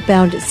delays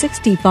outbound at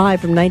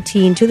 65 from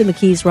 19 to the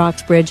McKees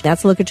Rocks Bridge.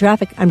 That's a look at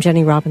traffic. I'm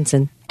Jenny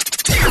Robinson.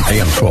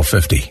 AM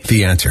 1250,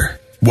 The Answer.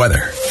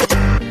 Weather.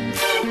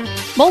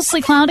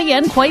 Mostly cloudy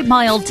and quite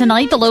mild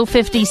tonight. The low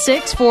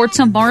 56 for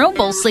tomorrow.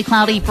 Mostly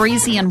cloudy,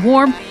 breezy, and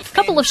warm. A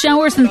couple of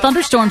showers and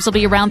thunderstorms will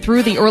be around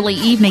through the early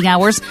evening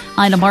hours.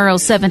 High tomorrow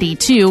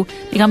 72.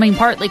 Becoming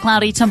partly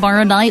cloudy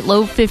tomorrow night.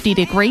 Low 50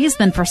 degrees.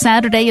 Then for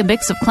Saturday, a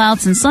mix of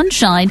clouds and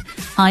sunshine.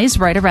 Highs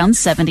right around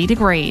 70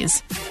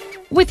 degrees.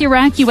 With your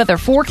AccuWeather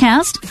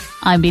forecast,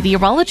 I'm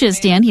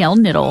meteorologist Danielle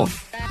Niddle.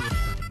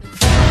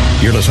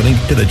 You're listening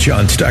to the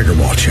John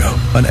Steigerwald Show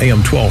on AM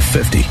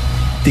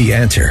 1250. The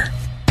Answer.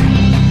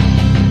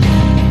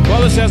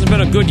 Well, this hasn't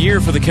been a good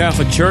year for the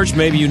Catholic Church.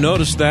 Maybe you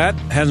noticed that.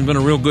 Hasn't been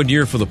a real good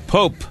year for the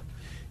Pope.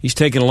 He's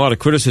taken a lot of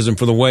criticism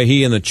for the way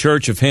he and the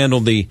Church have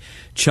handled the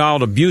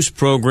child abuse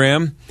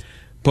program.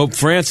 Pope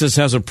Francis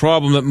has a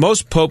problem that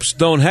most popes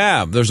don't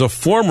have. There's a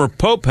former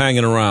pope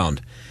hanging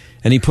around.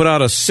 And he put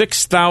out a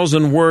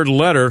 6,000-word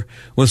letter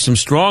with some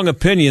strong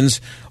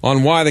opinions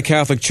on why the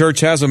Catholic Church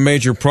has a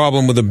major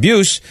problem with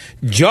abuse.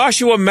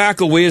 Joshua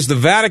McElwee is the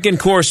Vatican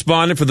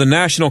correspondent for the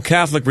National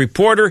Catholic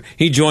Reporter.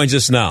 He joins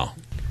us now.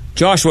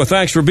 Joshua,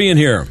 thanks for being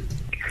here.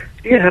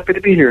 Yeah, happy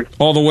to be here.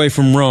 All the way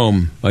from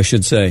Rome, I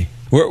should say.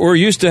 We're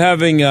used to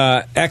having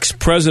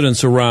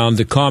ex-presidents around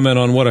to comment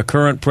on what a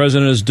current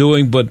president is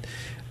doing, but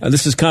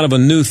this is kind of a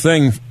new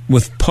thing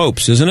with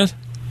popes, isn't it?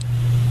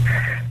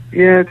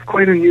 Yeah, it's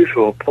quite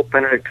unusual. Pope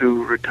Benedict,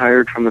 who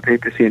retired from the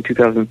papacy in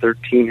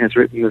 2013, has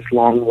written this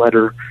long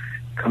letter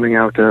coming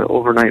out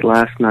overnight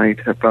last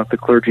night about the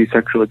clergy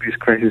sexual abuse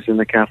crisis in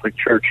the Catholic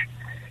Church.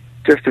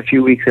 Just a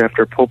few weeks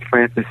after Pope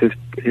Francis,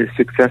 his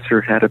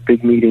successor, had a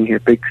big meeting, a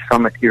big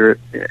summit here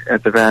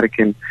at the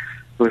Vatican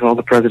with all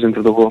the presidents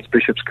of the world's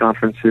bishops'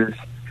 conferences.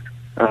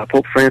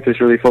 Pope Francis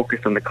really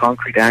focused on the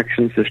concrete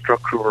actions, the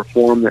structural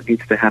reform that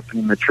needs to happen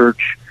in the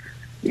Church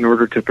in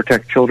order to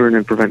protect children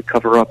and prevent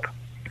cover-up.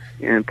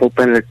 And Pope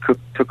Benedict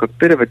took a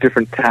bit of a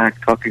different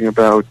tack, talking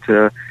about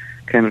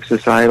kind of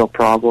societal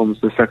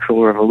problems, the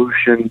sexual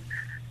revolution,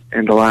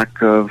 and the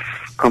lack of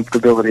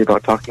comfortability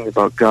about talking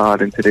about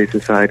God in today's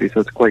society. So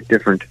it's quite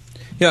different.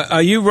 Yeah,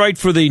 you write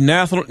for the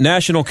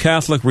National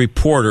Catholic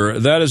Reporter.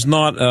 That is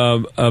not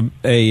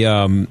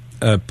a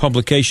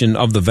publication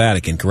of the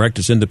Vatican, correct?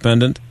 It's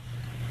independent?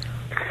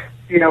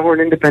 Yeah, we're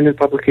an independent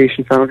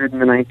publication founded in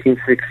the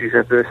 1960s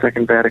at the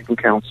Second Vatican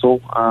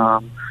Council,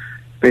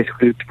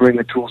 basically to bring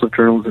the tools of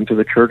journalism to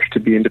the Church to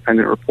be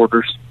independent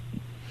reporters.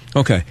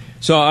 Okay,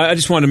 so I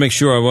just wanted to make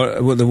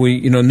sure that we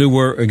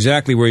knew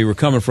exactly where you were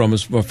coming from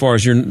as far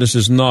as this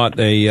is not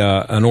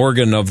an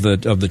organ of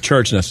the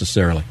Church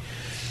necessarily.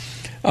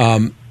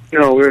 No,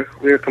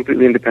 we're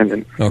completely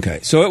independent. Okay,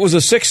 so it was a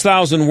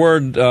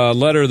 6,000-word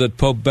letter that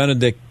Pope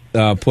Benedict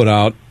put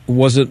out.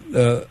 Was it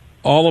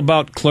all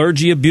about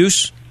clergy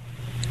abuse?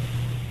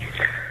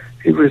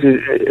 It was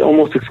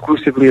almost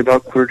exclusively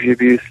about clergy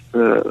abuse.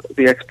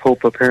 The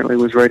ex-pope apparently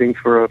was writing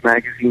for a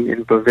magazine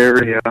in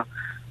Bavaria,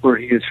 where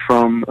he is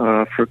from,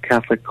 for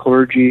Catholic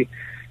clergy,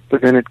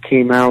 but then it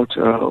came out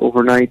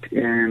overnight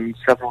in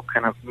several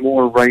kind of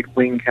more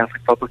right-wing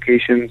Catholic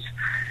publications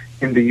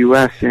in the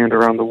U.S. and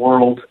around the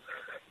world.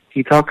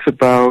 He talks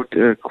about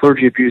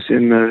clergy abuse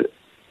in the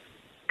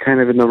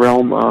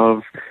realm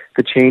of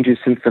the changes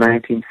since the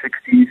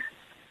 1960s.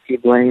 He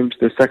blames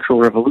the sexual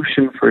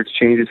revolution for its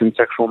changes in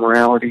sexual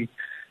morality,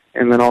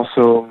 and then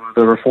also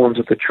the reforms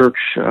of the Church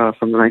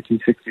from the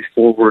 1960s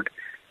forward.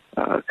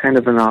 Kind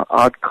of an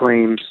odd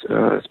claims,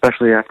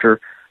 especially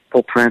after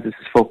Pope Francis'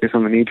 focus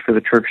on the need for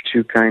the Church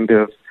to kind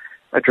of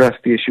address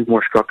the issue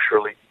more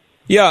structurally.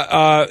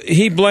 Yeah,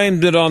 he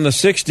blamed it on the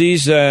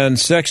 60s and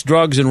sex,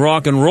 drugs, and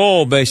rock and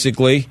roll,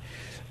 basically.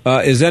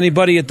 Is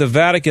anybody at the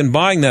Vatican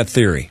buying that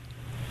theory?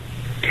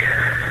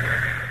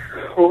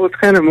 Well, what's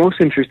kind of most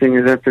interesting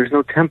is that there's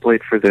no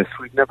template for this.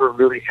 We've never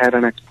really had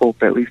an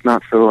ex-pope, at least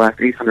not for the last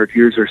 800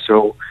 years or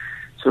so.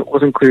 So it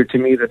wasn't clear to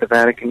me that the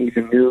Vatican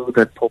even knew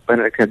that Pope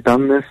Benedict had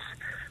done this,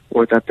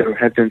 or that there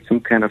had been some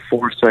kind of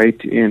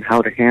foresight in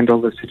how to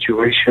handle the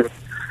situation.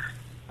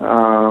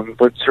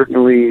 But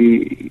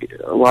certainly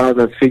a lot of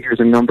the figures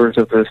and numbers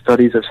of the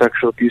studies of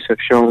sexual abuse have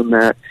shown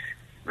that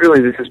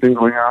really this has been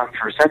going on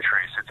for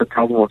centuries. It's a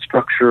problem of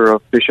structure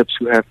of bishops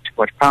who have too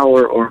much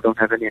power or don't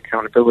have any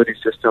accountability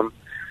system.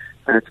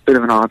 And it's a bit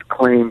of an odd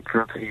claim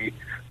for the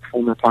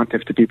former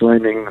pontiff to be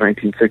blaming the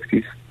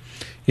 1960s.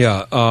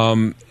 Yeah,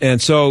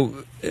 and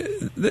so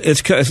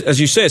it's, as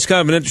you say, it's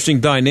kind of an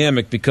interesting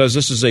dynamic because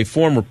this is a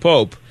former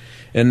pope,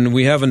 and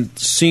we haven't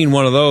seen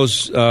one of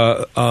those.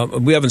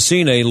 We haven't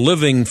seen a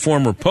living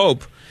former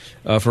pope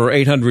for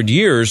 800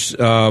 years.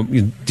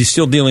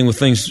 Still dealing with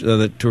things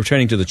that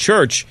pertaining to the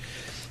Church.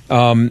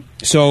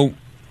 So,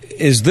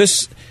 is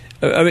this?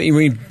 I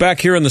mean, back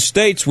here in the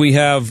States, we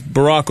have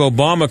Barack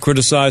Obama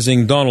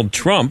criticizing Donald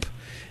Trump,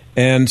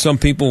 and some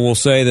people will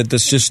say that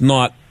that's just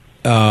not.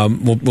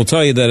 We'll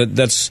tell you that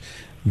that's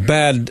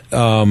bad.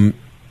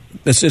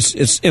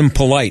 It's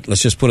impolite.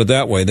 Let's just put it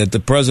that way. That the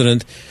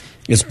president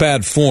is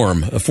bad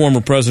form. A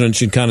former president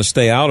should kind of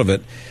stay out of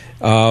it.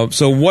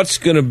 So, what's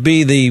going to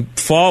be the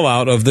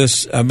fallout of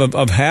this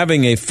of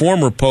having a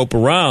former pope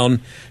around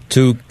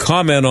to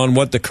comment on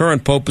what the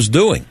current pope is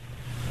doing?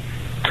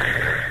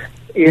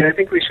 Yeah, I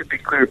think we should be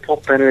clear.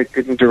 Pope Benedict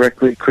didn't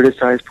directly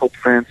criticize Pope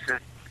Francis.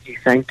 He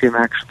thanked him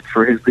actually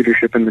for his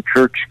leadership in the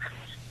church.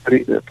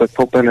 But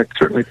Pope Benedict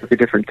certainly took a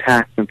different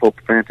tack than Pope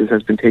Francis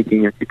has been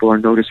taking, and people are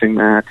noticing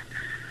that.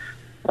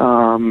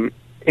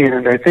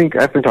 And I think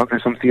I've been talking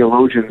to some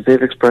theologians.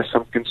 They've expressed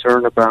some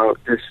concern about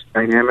this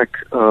dynamic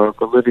of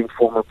a living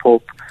former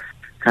pope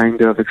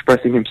kind of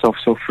expressing himself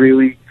so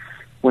freely.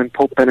 When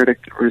Pope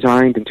Benedict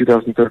resigned in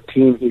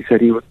 2013, he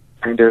said he would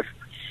kind of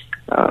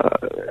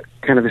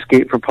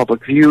escape from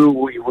public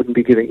view. He wouldn't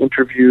be giving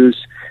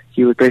interviews.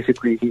 He would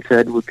basically, he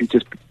said, would be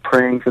just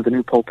praying for the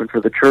new pope and for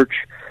the church.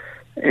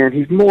 And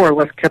he's more or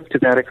less kept to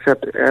that,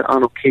 except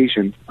on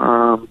occasion.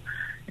 And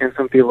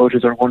some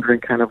theologians are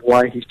wondering kind of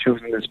why he's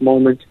chosen this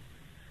moment.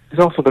 There's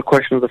also the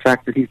question of the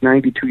fact that he's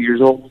 92 years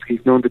old.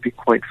 He's known to be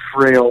quite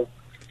frail.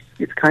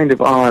 It's kind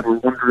of odd. We're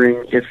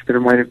wondering if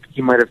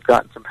he might have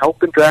gotten some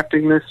help in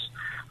drafting this,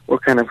 or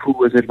kind of who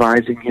was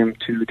advising him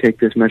to take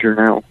this measure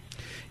now.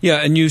 Yeah,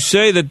 and you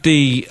say that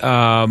the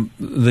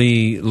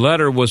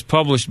letter was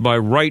published by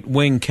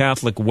right-wing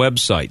Catholic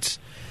websites.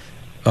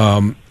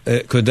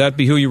 Could that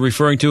be who you're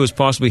referring to as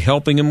possibly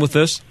helping him with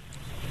this?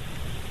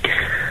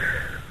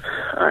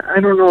 I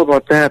don't know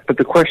about that, but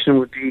the question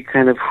would be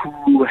kind of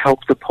who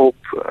helped the Pope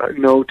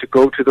know to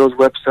go to those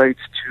websites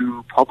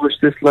to publish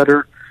this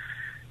letter.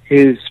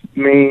 His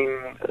main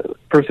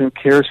person who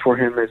cares for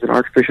him is an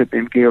archbishop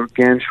named Georg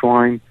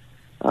Ganschwein,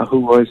 who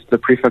was the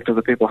prefect of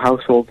the papal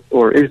household,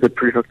 or is the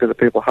prefect of the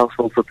papal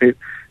household for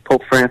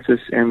Pope Francis,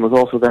 and was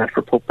also that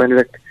for Pope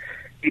Benedict.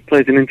 He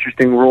plays an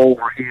interesting role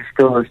where he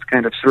still is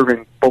kind of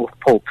serving both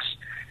popes.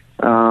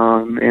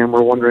 And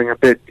we're wondering a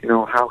bit,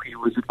 how he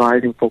was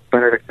advising Pope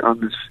Benedict on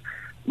this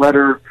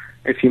letter,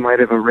 if he might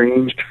have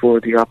arranged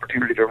for the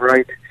opportunity to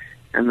write,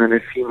 and then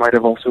if he might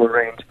have also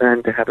arranged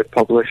then to have it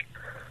published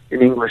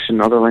in English and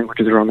other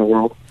languages around the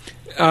world.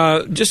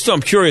 Just so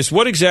I'm curious,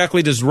 what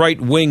exactly does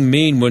right-wing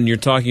mean when you're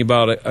talking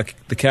about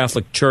the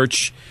Catholic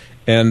Church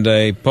and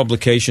a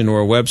publication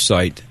or a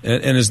website?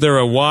 And is there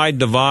a wide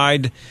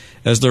divide,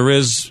 as there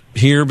is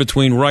here,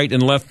 between right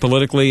and left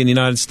politically in the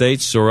United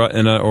States or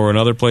in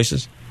other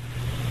places?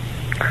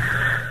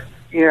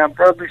 Yeah,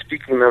 broadly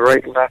speaking, the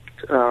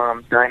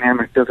right-left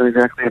dynamic doesn't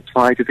exactly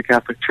apply to the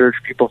Catholic Church.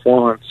 People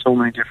fall on so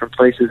many different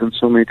places and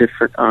so many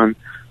different on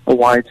a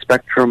wide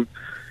spectrum.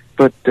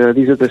 But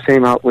these are the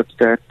same outlets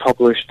that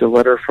published a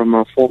letter from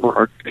a former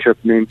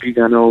archbishop named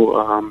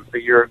Vigano a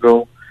year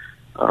ago.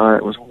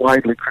 It was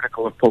widely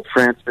critical of Pope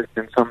Francis,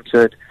 and some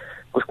said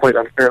was quite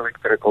unfairly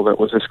critical, that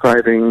was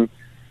ascribing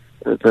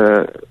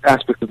the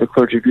aspects of the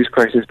clergy abuse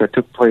crisis that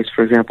took place,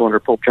 for example, under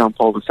Pope John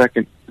Paul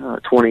II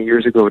 20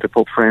 years ago to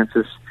Pope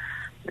Francis.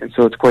 And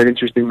so it's quite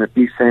interesting that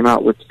these same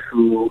outlets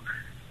who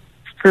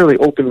fairly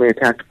openly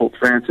attacked Pope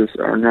Francis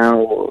are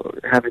now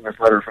having this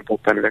letter from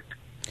Pope Benedict.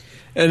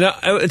 And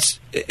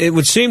it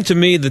would seem to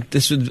me that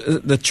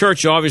the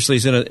Church obviously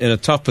is in a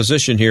tough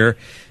position here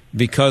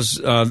because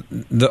of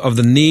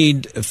the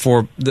need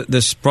for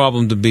this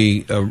problem to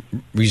be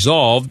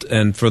resolved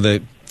and for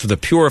the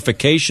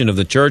purification of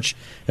the Church,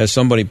 as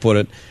somebody put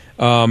it.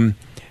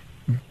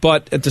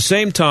 But at the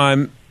same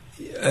time,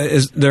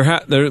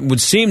 there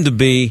would seem to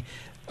be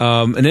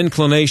an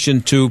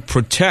inclination to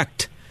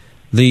protect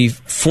the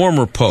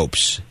former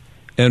popes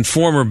and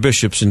former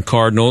bishops and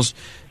cardinals,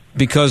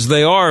 because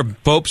they are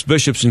popes,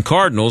 bishops, and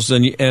cardinals,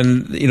 and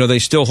they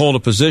still hold a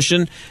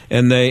position,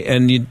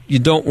 and you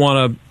don't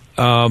want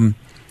to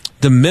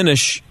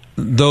diminish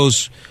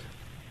those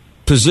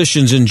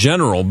positions in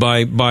general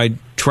by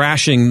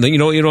trashing. You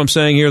know what I'm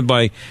saying here,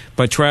 by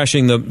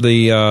trashing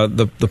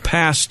the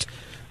past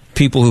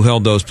people who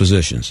held those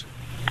positions.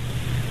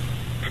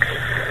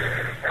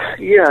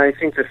 Yeah, I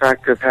think the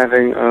fact of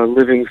having a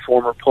living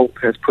former pope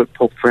has put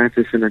Pope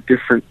Francis in a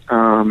different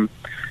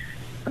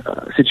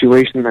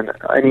situation than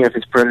any of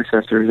his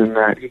predecessors, in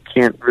that he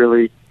can't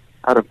really,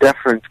 out of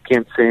deference,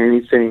 can't say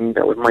anything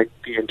that might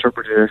be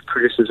interpreted as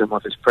criticism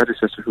of his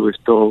predecessor who is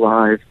still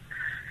alive.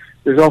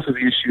 There's also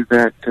the issue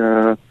that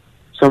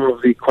some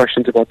of the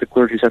questions about the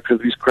clergy sexual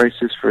abuse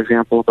crisis, for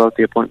example, about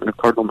the appointment of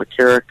Cardinal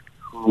McCarrick,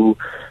 who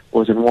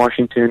was in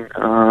Washington,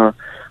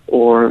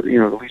 or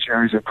the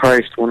Legionaries of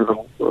Christ, one of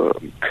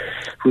the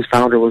whose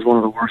founder was one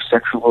of the worst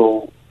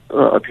sexual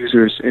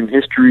abusers in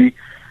history,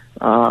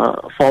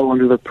 fall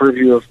under the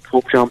purview of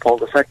Pope John Paul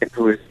II,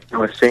 who is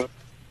a saint.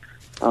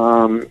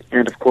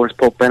 And of course,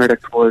 Pope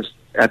Benedict was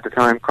at the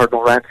time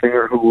Cardinal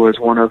Ratzinger, who was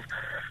one of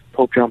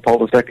Pope John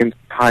Paul II's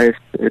highest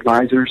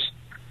advisors.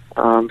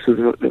 So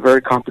there's a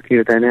very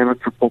complicated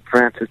dynamic for Pope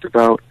Francis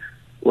about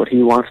what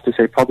he wants to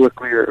say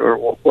publicly, or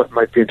what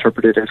might be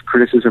interpreted as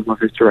criticism of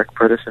his direct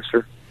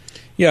predecessor.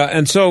 Yeah,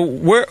 and so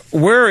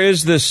where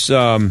is this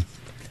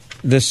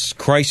this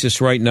crisis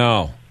right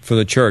now for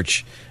the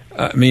Church?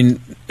 I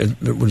mean,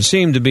 it would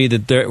seem to be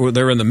that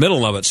they're in the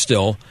middle of it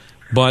still,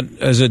 but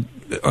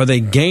are they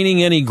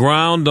gaining any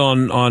ground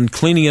on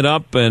cleaning it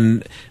up,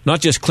 and not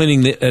just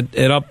cleaning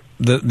it up,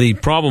 the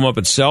problem up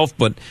itself,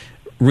 but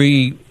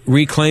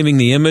reclaiming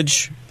the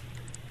image,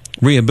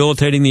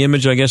 rehabilitating the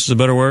image, I guess is a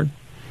better word?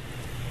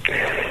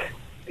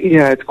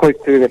 Yeah, it's quite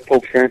clear that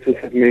Pope Francis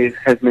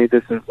has made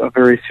this a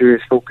very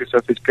serious focus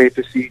of his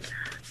papacy.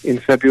 In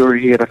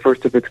February, he had a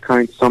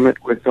first-of-its-kind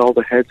summit with all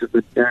the heads of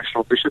the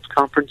national bishops'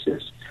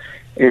 conferences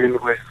and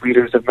with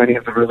leaders of many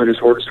of the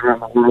religious orders around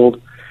the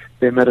world.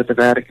 They met at the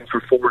Vatican for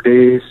 4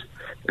 days,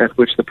 at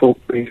which the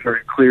Pope made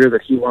very clear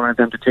that he wanted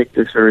them to take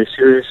this very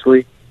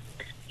seriously.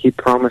 He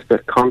promised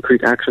that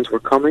concrete actions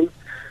were coming,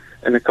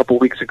 and a couple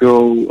weeks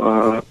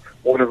ago,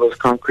 one of those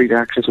concrete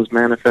actions was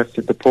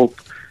manifested. The Pope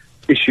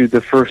issued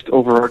the first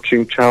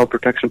overarching child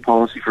protection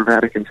policy for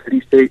Vatican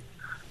city-state,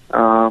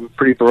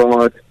 pretty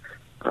broad,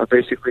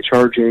 basically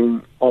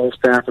charging all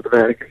staff of the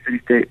Vatican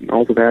city-state and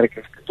all the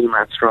Vatican's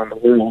diplomats around the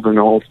world and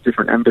all its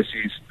different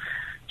embassies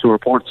to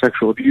report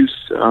sexual abuse,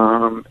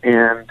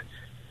 and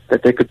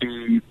that they could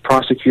be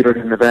prosecuted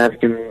in the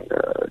Vatican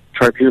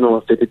tribunal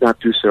if they did not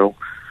do so.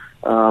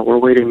 We're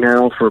waiting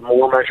now for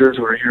more measures.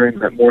 We're hearing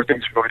that more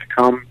things are going to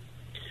come,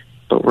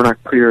 but we're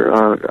not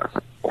clear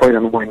quite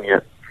on when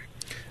yet.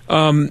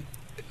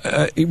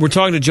 We're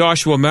talking to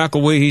Joshua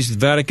McElwee. He's the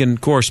Vatican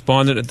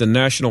correspondent at the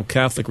National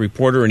Catholic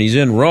Reporter, and he's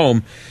in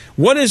Rome.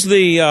 What is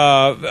the?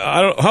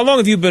 How long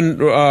have you been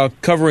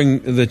covering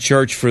the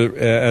church for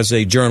as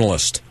a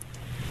journalist?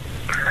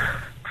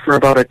 For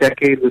about a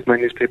decade with my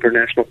newspaper,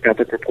 National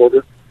Catholic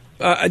Reporter.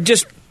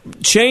 Just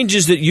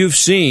changes that you've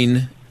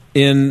seen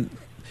in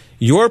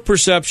your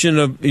perception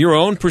of your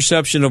own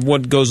perception of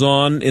what goes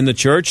on in the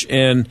church,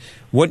 and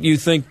what you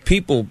think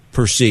people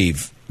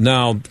perceive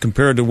now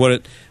compared to what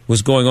it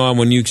was going on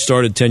when you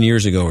started 10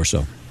 years ago or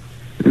so.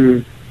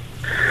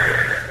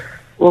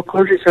 Well,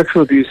 clergy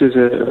sexual abuse is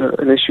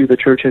an issue the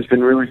church has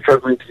been really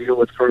struggling to deal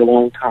with for a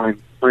long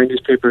time. My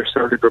newspaper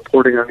started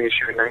reporting on the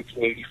issue in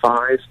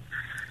 1985.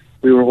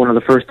 We were one of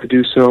the first to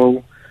do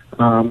so.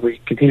 We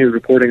continued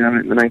reporting on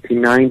it in the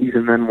 1990s,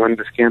 and then when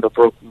the scandal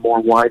broke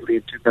more widely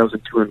in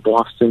 2002 in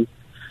Boston,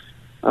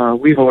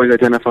 we've always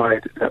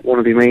identified that one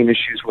of the main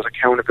issues was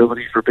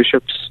accountability for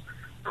bishops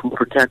who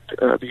protect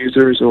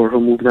abusers or who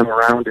move them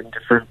around in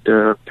different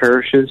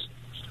parishes.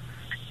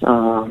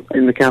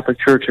 In the Catholic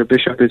Church, a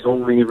bishop is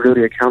only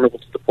really accountable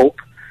to the Pope,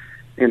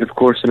 and of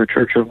course in a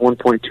church of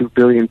 1.2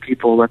 billion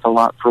people, that's a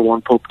lot for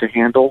one Pope to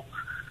handle.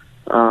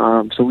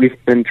 So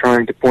we've been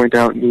trying to point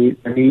out a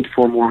need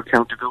for more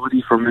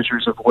accountability, for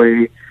measures of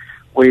ways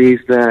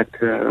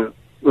that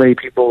lay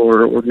people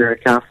or ordinary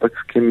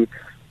Catholics can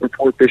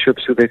report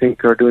bishops who they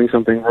think are doing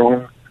something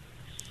wrong.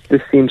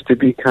 This seems to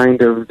be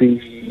kind of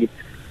the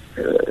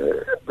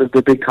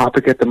big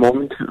topic at the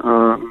moment.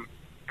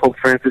 Pope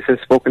Francis has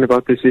spoken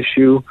about this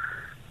issue.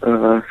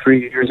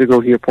 3 years ago,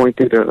 he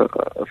appointed a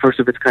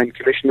first-of-its-kind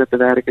commission at the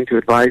Vatican to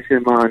advise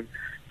him on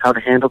how to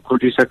handle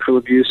clergy sexual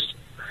abuse.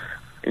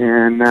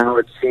 And now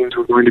it seems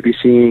we're going to be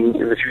seeing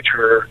in the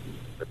future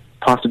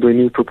possibly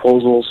new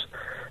proposals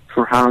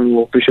for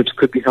how bishops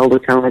could be held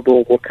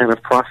accountable, what kind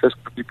of process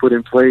could be put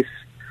in place.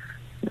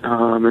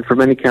 And for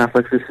many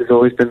Catholics, this has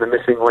always been the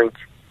missing link,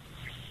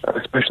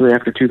 especially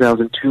after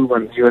 2002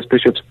 when the U.S.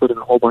 bishops put in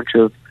a whole bunch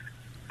of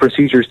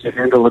procedures to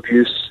handle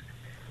abuse.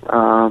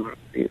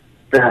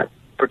 That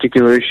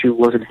particular issue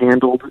wasn't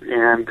handled,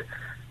 and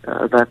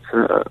that's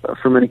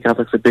for many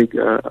Catholics a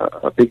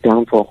big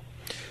downfall.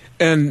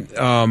 And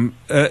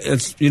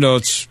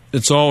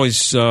it's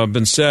always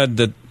been said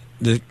that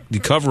the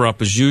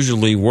cover-up is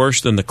usually worse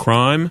than the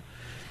crime.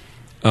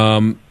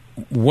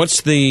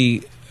 What's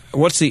the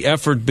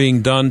effort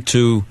being done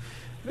to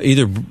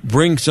either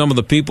bring some of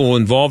the people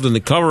involved in the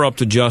cover-up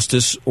to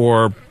justice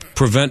or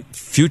prevent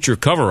future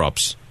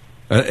cover-ups?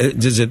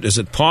 Is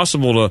it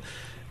possible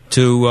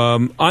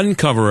to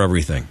uncover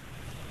everything?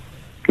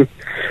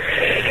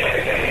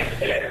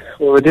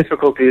 Well, the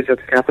difficulty is that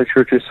the Catholic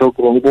Church is so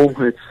global.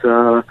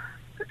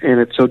 And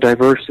it's so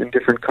diverse in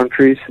different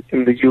countries.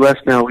 In the U.S.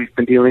 now, we've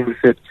been dealing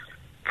with it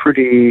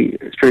pretty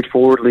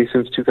straightforwardly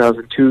since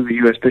 2002. The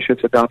U.S.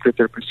 bishops adopted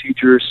their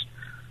procedures.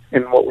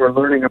 And what we're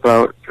learning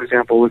about, for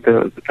example, with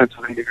the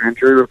Pennsylvania grand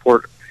jury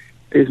report,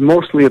 is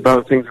mostly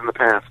about things in the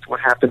past. What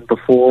happened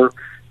before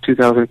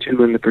 2002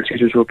 when the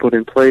procedures were put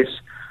in place,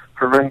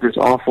 horrendous,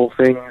 awful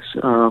things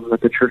that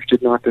the church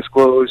did not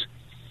disclose.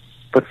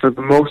 But for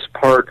the most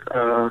part,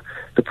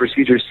 the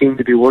procedures seem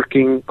to be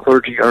working.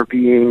 Clergy are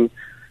being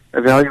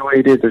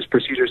evaluated. There's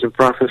procedures in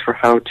process for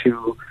how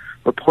to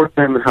report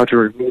them and how to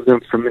remove them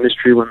from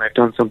ministry when they've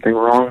done something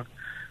wrong.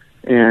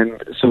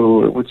 And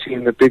so it would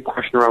seem the big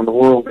question around the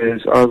world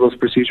is, are those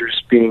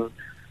procedures being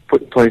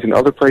put in place in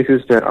other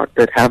places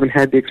that haven't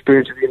had the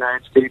experience of the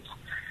United States?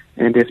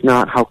 And if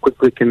not, how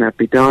quickly can that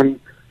be done?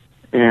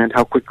 And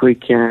how quickly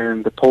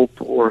can the Pope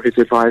or his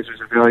advisors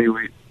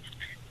evaluate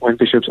when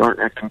bishops aren't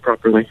acting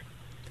properly?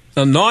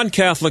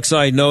 Non-Catholics,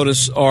 I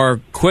notice,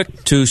 are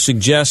quick to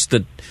suggest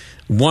that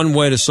one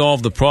way to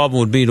solve the problem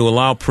would be to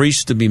allow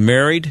priests to be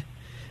married.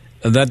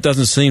 That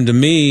doesn't seem to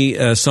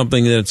me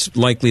something that's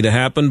likely to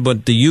happen,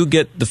 but do you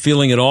get the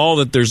feeling at all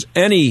that there's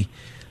any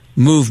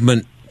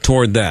movement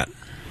toward that?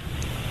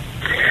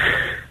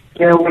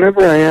 Yeah,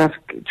 whenever I ask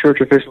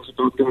church officials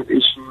about those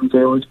issues,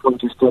 I always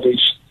point to studies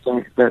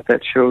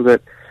that show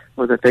that,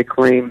 or that they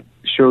claim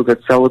show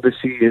that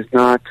celibacy is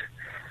not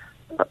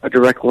a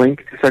direct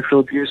link to sexual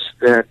abuse,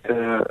 that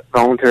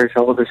voluntary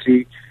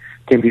celibacy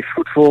can be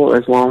fruitful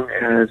as long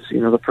as,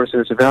 the person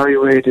is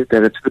evaluated,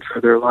 that it's good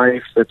for their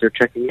life, that they're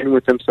checking in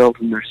with themselves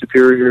and their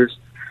superiors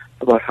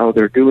about how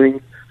they're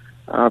doing.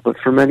 But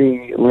for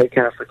many lay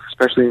Catholics,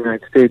 especially in the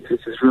United States,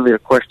 this is really a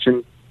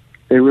question.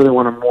 They really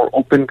want a more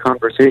open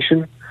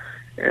conversation,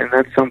 and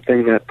that's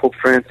something that Pope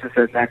Francis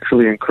has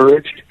actually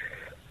encouraged.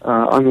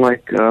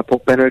 Unlike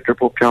Pope Benedict or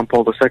Pope John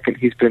Paul II,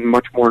 he's been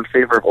much more in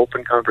favor of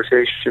open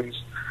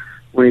conversations.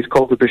 When he's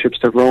called the bishops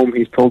to Rome,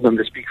 he's told them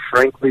to speak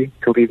frankly,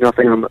 to leave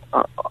nothing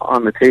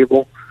on the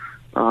table,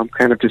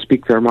 kind of to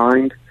speak their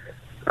mind.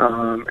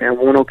 And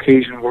one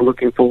occasion we're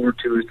looking forward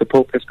to is the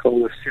Pope has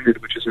called a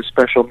synod, which is a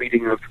special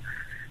meeting of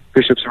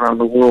bishops around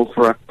the world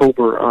for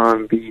October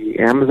on the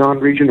Amazon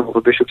region, all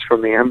the bishops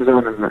from the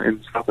Amazon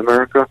in South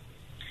America.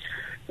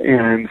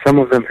 And some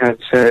of them have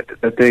said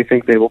that they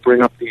think they will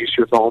bring up the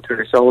issue of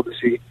voluntary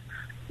celibacy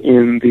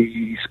in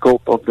the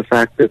scope of the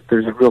fact that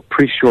there's a real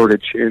priest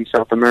shortage in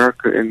South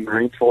America, in the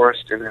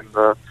rainforest, and in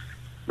the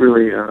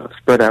really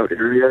spread out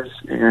areas.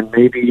 And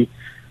maybe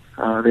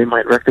they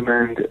might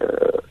recommend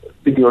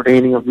the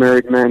ordaining of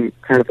married men,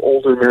 kind of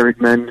older married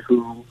men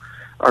who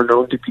are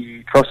known to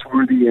be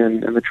trustworthy,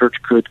 and the church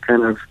could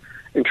kind of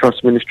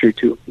entrust ministry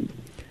to.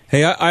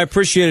 Hey, I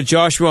appreciate it,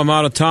 Joshua. I'm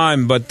out of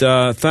time, but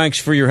thanks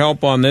for your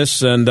help on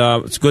this, and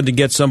it's good to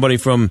get somebody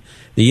from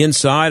the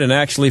inside and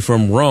actually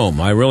from Rome.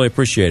 I really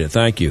appreciate it.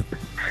 Thank you.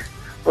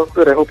 Well,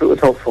 good. I hope it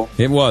was helpful.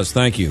 It was.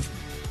 Thank you.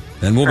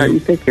 And we'll you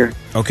take care.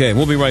 Okay,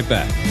 we'll be right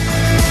back.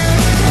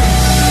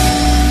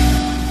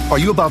 Are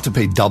you about to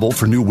pay double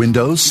for new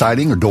windows,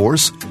 siding, or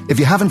doors? If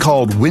you haven't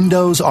called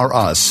Windows R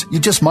Us,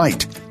 you just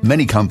might.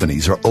 Many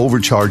companies are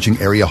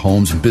overcharging area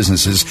homes and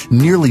businesses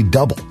nearly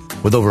double.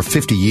 With over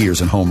 50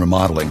 years in home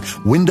remodeling,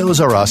 Windows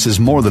R Us is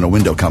more than a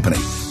window company.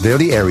 They're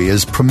the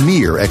area's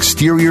premier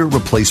exterior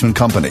replacement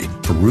company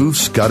for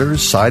roofs,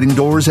 gutters, siding,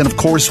 doors, and of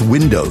course,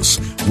 windows.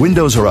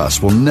 Windows R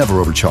Us will never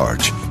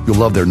overcharge. You'll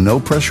love their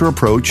no-pressure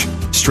approach,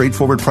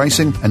 straightforward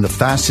pricing, and the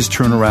fastest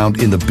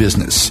turnaround in the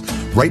business.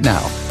 Right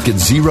now, get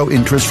zero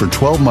interest for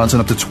 12 months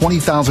and up to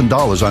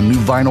 $20,000 on new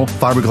vinyl,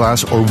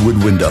 fiberglass, or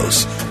wood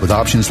windows. With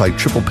options like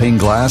triple pane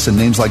glass and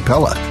names like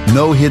Pella.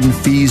 No hidden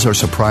fees or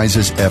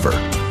surprises ever.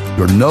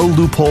 Your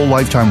no-loophole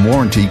lifetime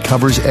warranty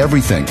covers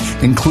everything,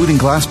 including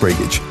glass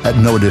breakage, at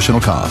no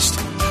additional cost.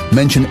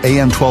 Mention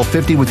AM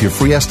 1250 with your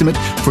free estimate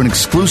for an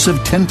exclusive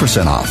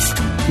 10% off.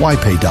 Why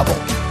pay double?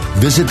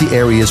 Visit the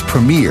area's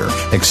premier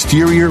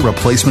exterior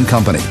replacement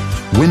company,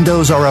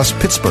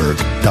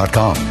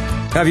 WindowsRUsPittsburgh.com.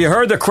 Have you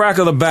heard the crack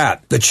of the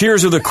bat, the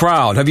cheers of the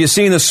crowd? Have you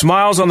seen the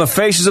smiles on the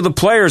faces of the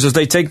players as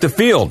they take the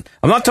field?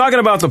 I'm not talking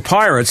about the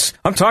Pirates.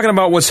 I'm talking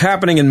about what's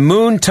happening in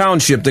Moon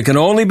Township that can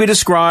only be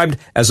described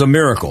as a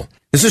miracle.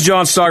 This is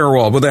John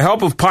Steigerwald. With the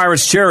help of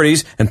Pirates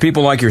Charities and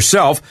people like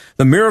yourself,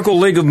 the Miracle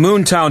League of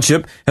Moon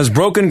Township has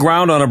broken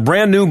ground on a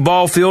brand new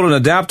ball field and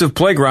adaptive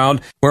playground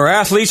where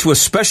athletes with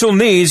special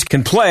needs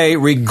can play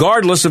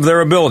regardless of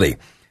their ability.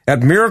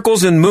 At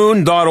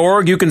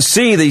miraclesinmoon.org, you can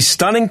see these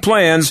stunning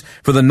plans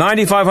for the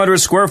 9,500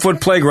 square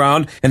foot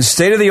playground and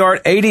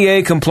state-of-the-art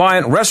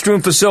ADA-compliant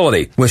restroom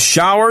facility with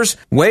showers,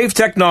 wave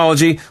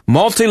technology,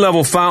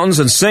 multi-level fountains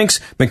and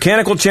sinks,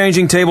 mechanical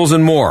changing tables,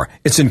 and more.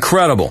 It's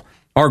incredible.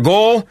 Our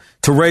goal?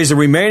 To raise the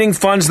remaining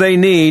funds they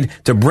need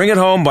to bring it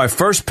home by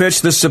first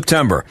pitch this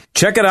September.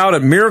 Check it out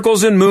at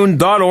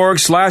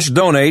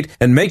miraclesinmoon.org/donate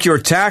and make your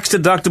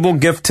tax-deductible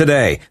gift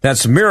today.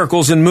 That's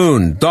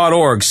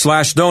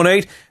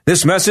miraclesinmoon.org/donate.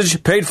 This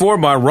message paid for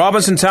by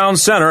Robinson Town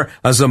Center,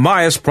 a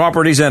Zamias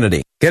Properties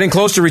entity. Getting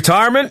close to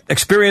retirement?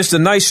 Experienced a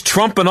nice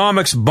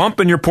Trumponomics bump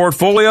in your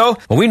portfolio?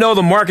 Well, we know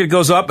the market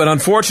goes up, and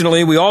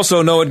unfortunately, we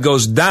also know it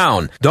goes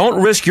down.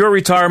 Don't risk your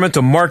retirement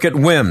to market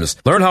whims.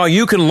 Learn how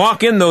you can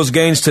lock in those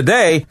gains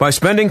today by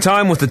spending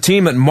time with the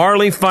team at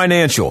Marley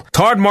Financial.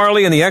 Todd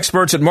Marley and the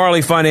experts at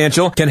Marley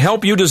Financial can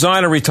help you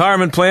design a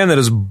retirement plan that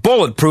is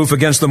bulletproof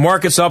against the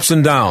market's ups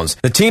and downs.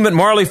 The team at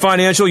Marley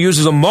Financial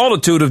uses a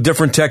multitude of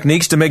different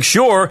techniques to make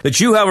sure that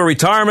you have a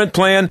retirement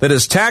plan that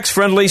is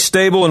tax-friendly,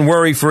 stable, and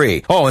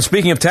worry-free. Oh, and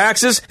speaking of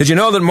taxes, did you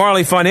know that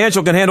Marley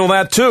Financial can handle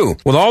that too?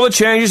 With all the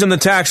changes in the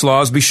tax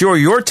laws, be sure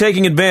you're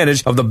taking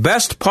advantage of the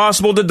best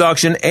possible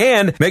deduction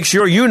and make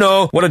sure you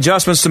know what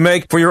adjustments to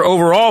make for your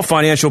overall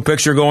financial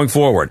picture going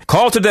forward.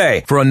 Call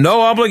today for a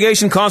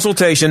no-obligation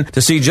consultation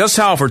to see just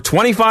how for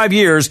 25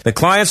 years the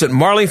clients at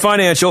Marley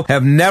Financial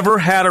have never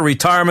had a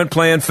retirement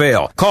plan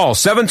fail. Call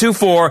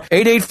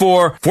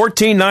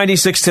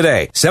 724-884-1496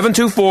 today.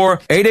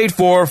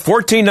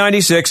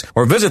 724-884-1496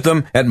 or visit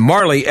them at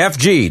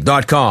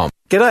marleyfg.com.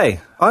 G'day,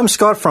 I'm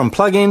Scott from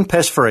Plug-in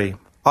Pest Free.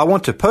 I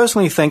want to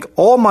personally thank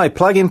all my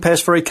Plug-in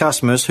Pest Free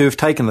customers who have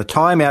taken the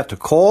time out to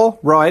call,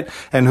 write,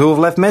 and who have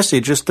left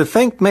messages to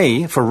thank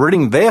me for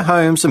ridding their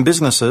homes and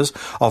businesses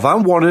of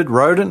unwanted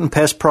rodent and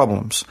pest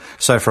problems.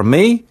 So from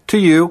me to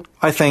you,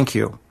 I thank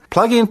you.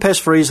 Plug-in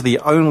Pest Free is the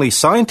only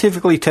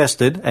scientifically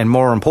tested and,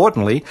 more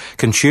importantly,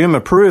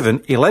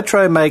 consumer-proven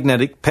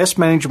electromagnetic pest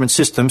management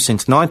system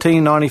since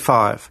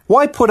 1995.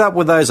 Why put up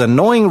with those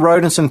annoying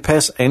rodents and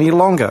pests any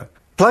longer?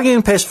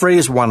 Plug-in Pest Free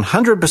is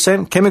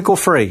 100%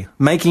 chemical-free,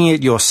 making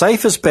it your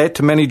safest bet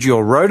to manage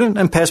your rodent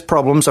and pest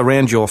problems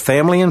around your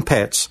family and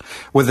pets.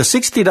 With a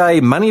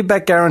 60-day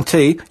money-back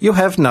guarantee, you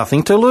have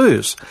nothing to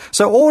lose.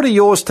 So order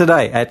yours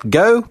today at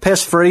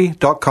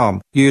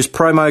gopestfree.com. Use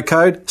promo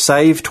code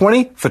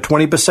SAVE20 for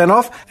 20%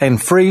 off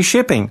and free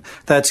shipping.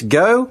 That's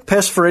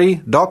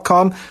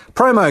gopestfree.com,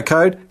 promo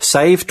code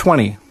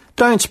SAVE20.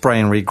 Don't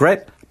spray and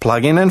regret.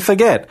 Plug in and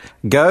forget.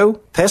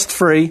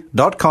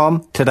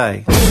 GoPestFree.com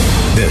today.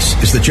 This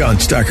is the John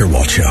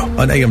Steigerwald Show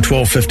on AM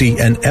 1250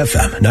 and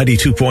FM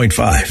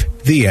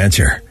 92.5. The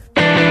Answer.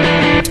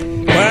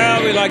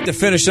 Well, we like to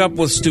finish up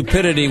with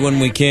stupidity when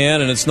we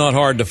can, and it's not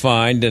hard to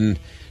find. And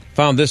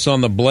found this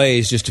on the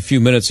Blaze just a few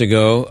minutes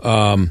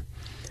ago.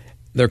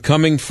 They're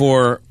coming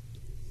for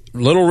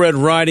Little Red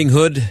Riding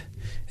Hood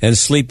and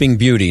Sleeping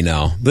Beauty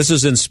now. This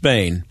is in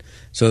Spain,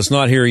 so it's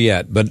not here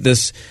yet. But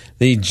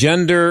the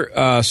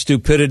gender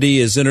stupidity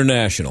is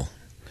international.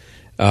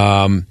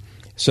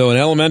 So an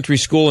elementary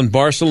school in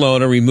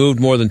Barcelona removed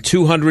more than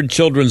 200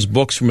 children's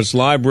books from its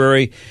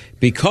library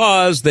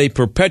because they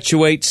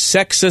perpetuate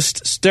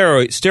sexist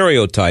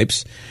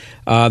stereotypes.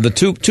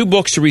 The two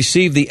books to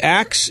receive the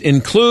axe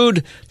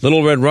include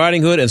Little Red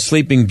Riding Hood and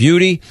Sleeping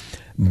Beauty.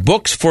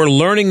 Books for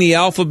learning the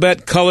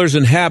alphabet, colors,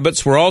 and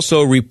habits were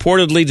also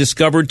reportedly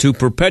discovered to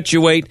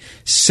perpetuate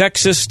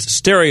sexist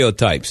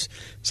stereotypes.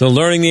 So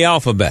learning the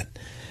alphabet.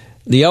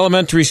 The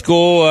elementary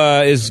school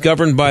is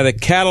governed by the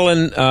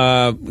Catalan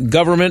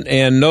government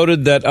and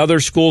noted that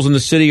other schools in the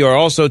city are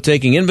also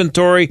taking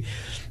inventory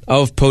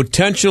of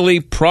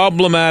potentially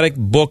problematic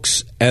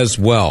books as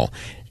well.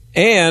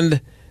 And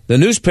the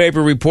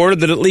newspaper reported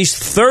that at least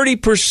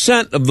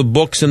 30% of the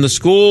books in the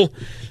school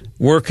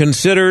were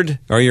considered,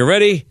 are you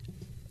ready?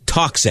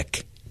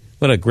 Toxic.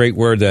 What a great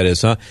word that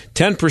is, huh?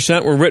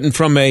 10% were written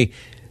from a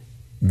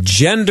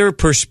gender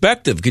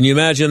perspective. Can you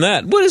imagine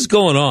that? What is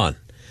going on?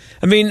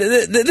 I mean,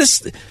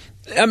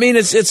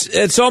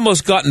 it's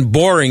almost gotten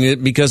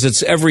boring because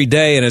it's every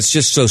day and it's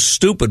just so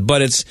stupid.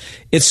 But it's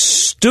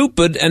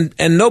stupid and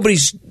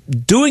nobody's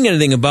doing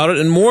anything about it.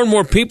 And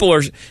more people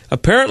are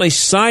apparently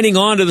signing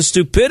on to the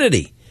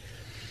stupidity.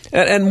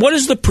 And what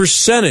is the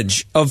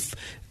percentage of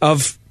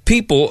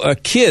people,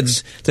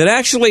 kids, that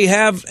actually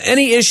have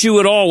any issue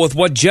at all with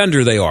what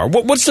gender they are?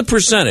 What's the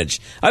percentage?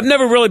 I've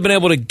never really been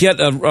able to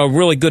get a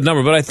really good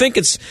number, but I think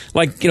it's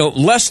like,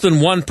 less than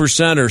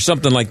 1% or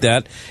something like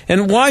that.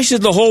 And why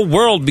should the whole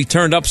world be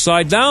turned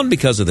upside down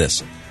because of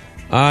this?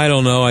 I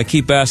don't know. I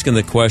keep asking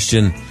the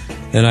question,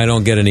 and I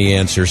don't get any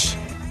answers.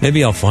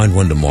 Maybe I'll find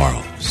one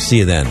tomorrow. See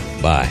you then.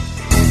 Bye.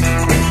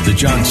 The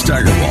John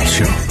Steigerwald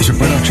Show is a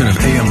production of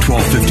AM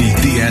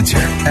 1250 The Answer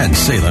and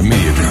Salem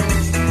Media Group.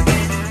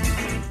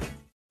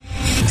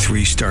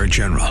 3-star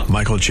General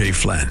Michael J.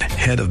 Flynn,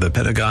 head of the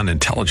Pentagon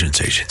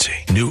Intelligence Agency,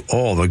 knew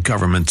all the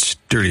government's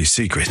dirty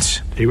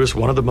secrets. He was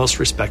one of the most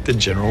respected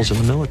generals in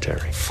the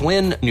military.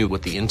 Flynn knew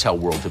what the intel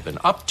world had been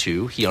up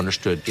to. He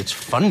understood its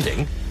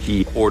funding.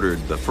 He ordered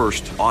the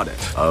first audit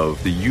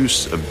of the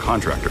use of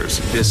contractors.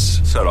 This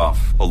set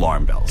off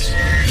alarm bells.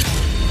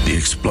 The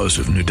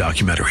explosive new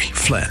documentary,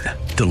 Flynn,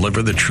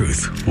 Deliver the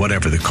Truth,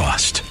 Whatever the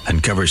Cost,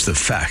 uncovers the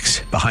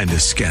facts behind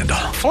this scandal.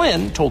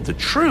 Flynn told the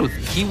truth.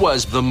 He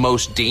was the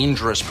most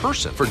dangerous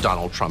person for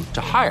Donald Trump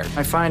to hire.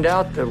 I find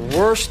out the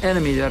worst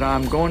enemy that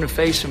I'm going to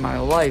face in my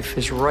life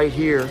is right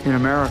here in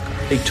America.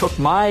 They took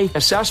my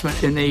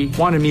assessment and they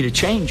wanted me to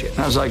change it. And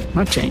I was like, I'm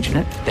not changing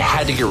it. They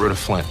had to get rid of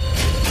Flynn.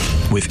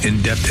 With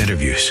in-depth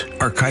interviews,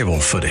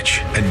 archival footage,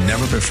 and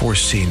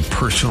never-before-seen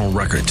personal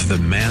records of the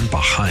man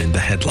behind the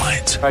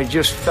headlines. I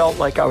just felt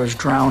like I was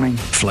drowning.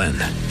 Flynn,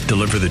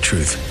 Deliver the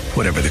Truth,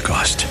 Whatever the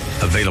Cost.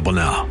 Available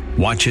now.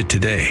 Watch it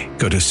today.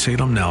 Go to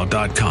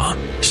salemnow.com.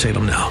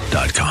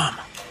 salemnow.com.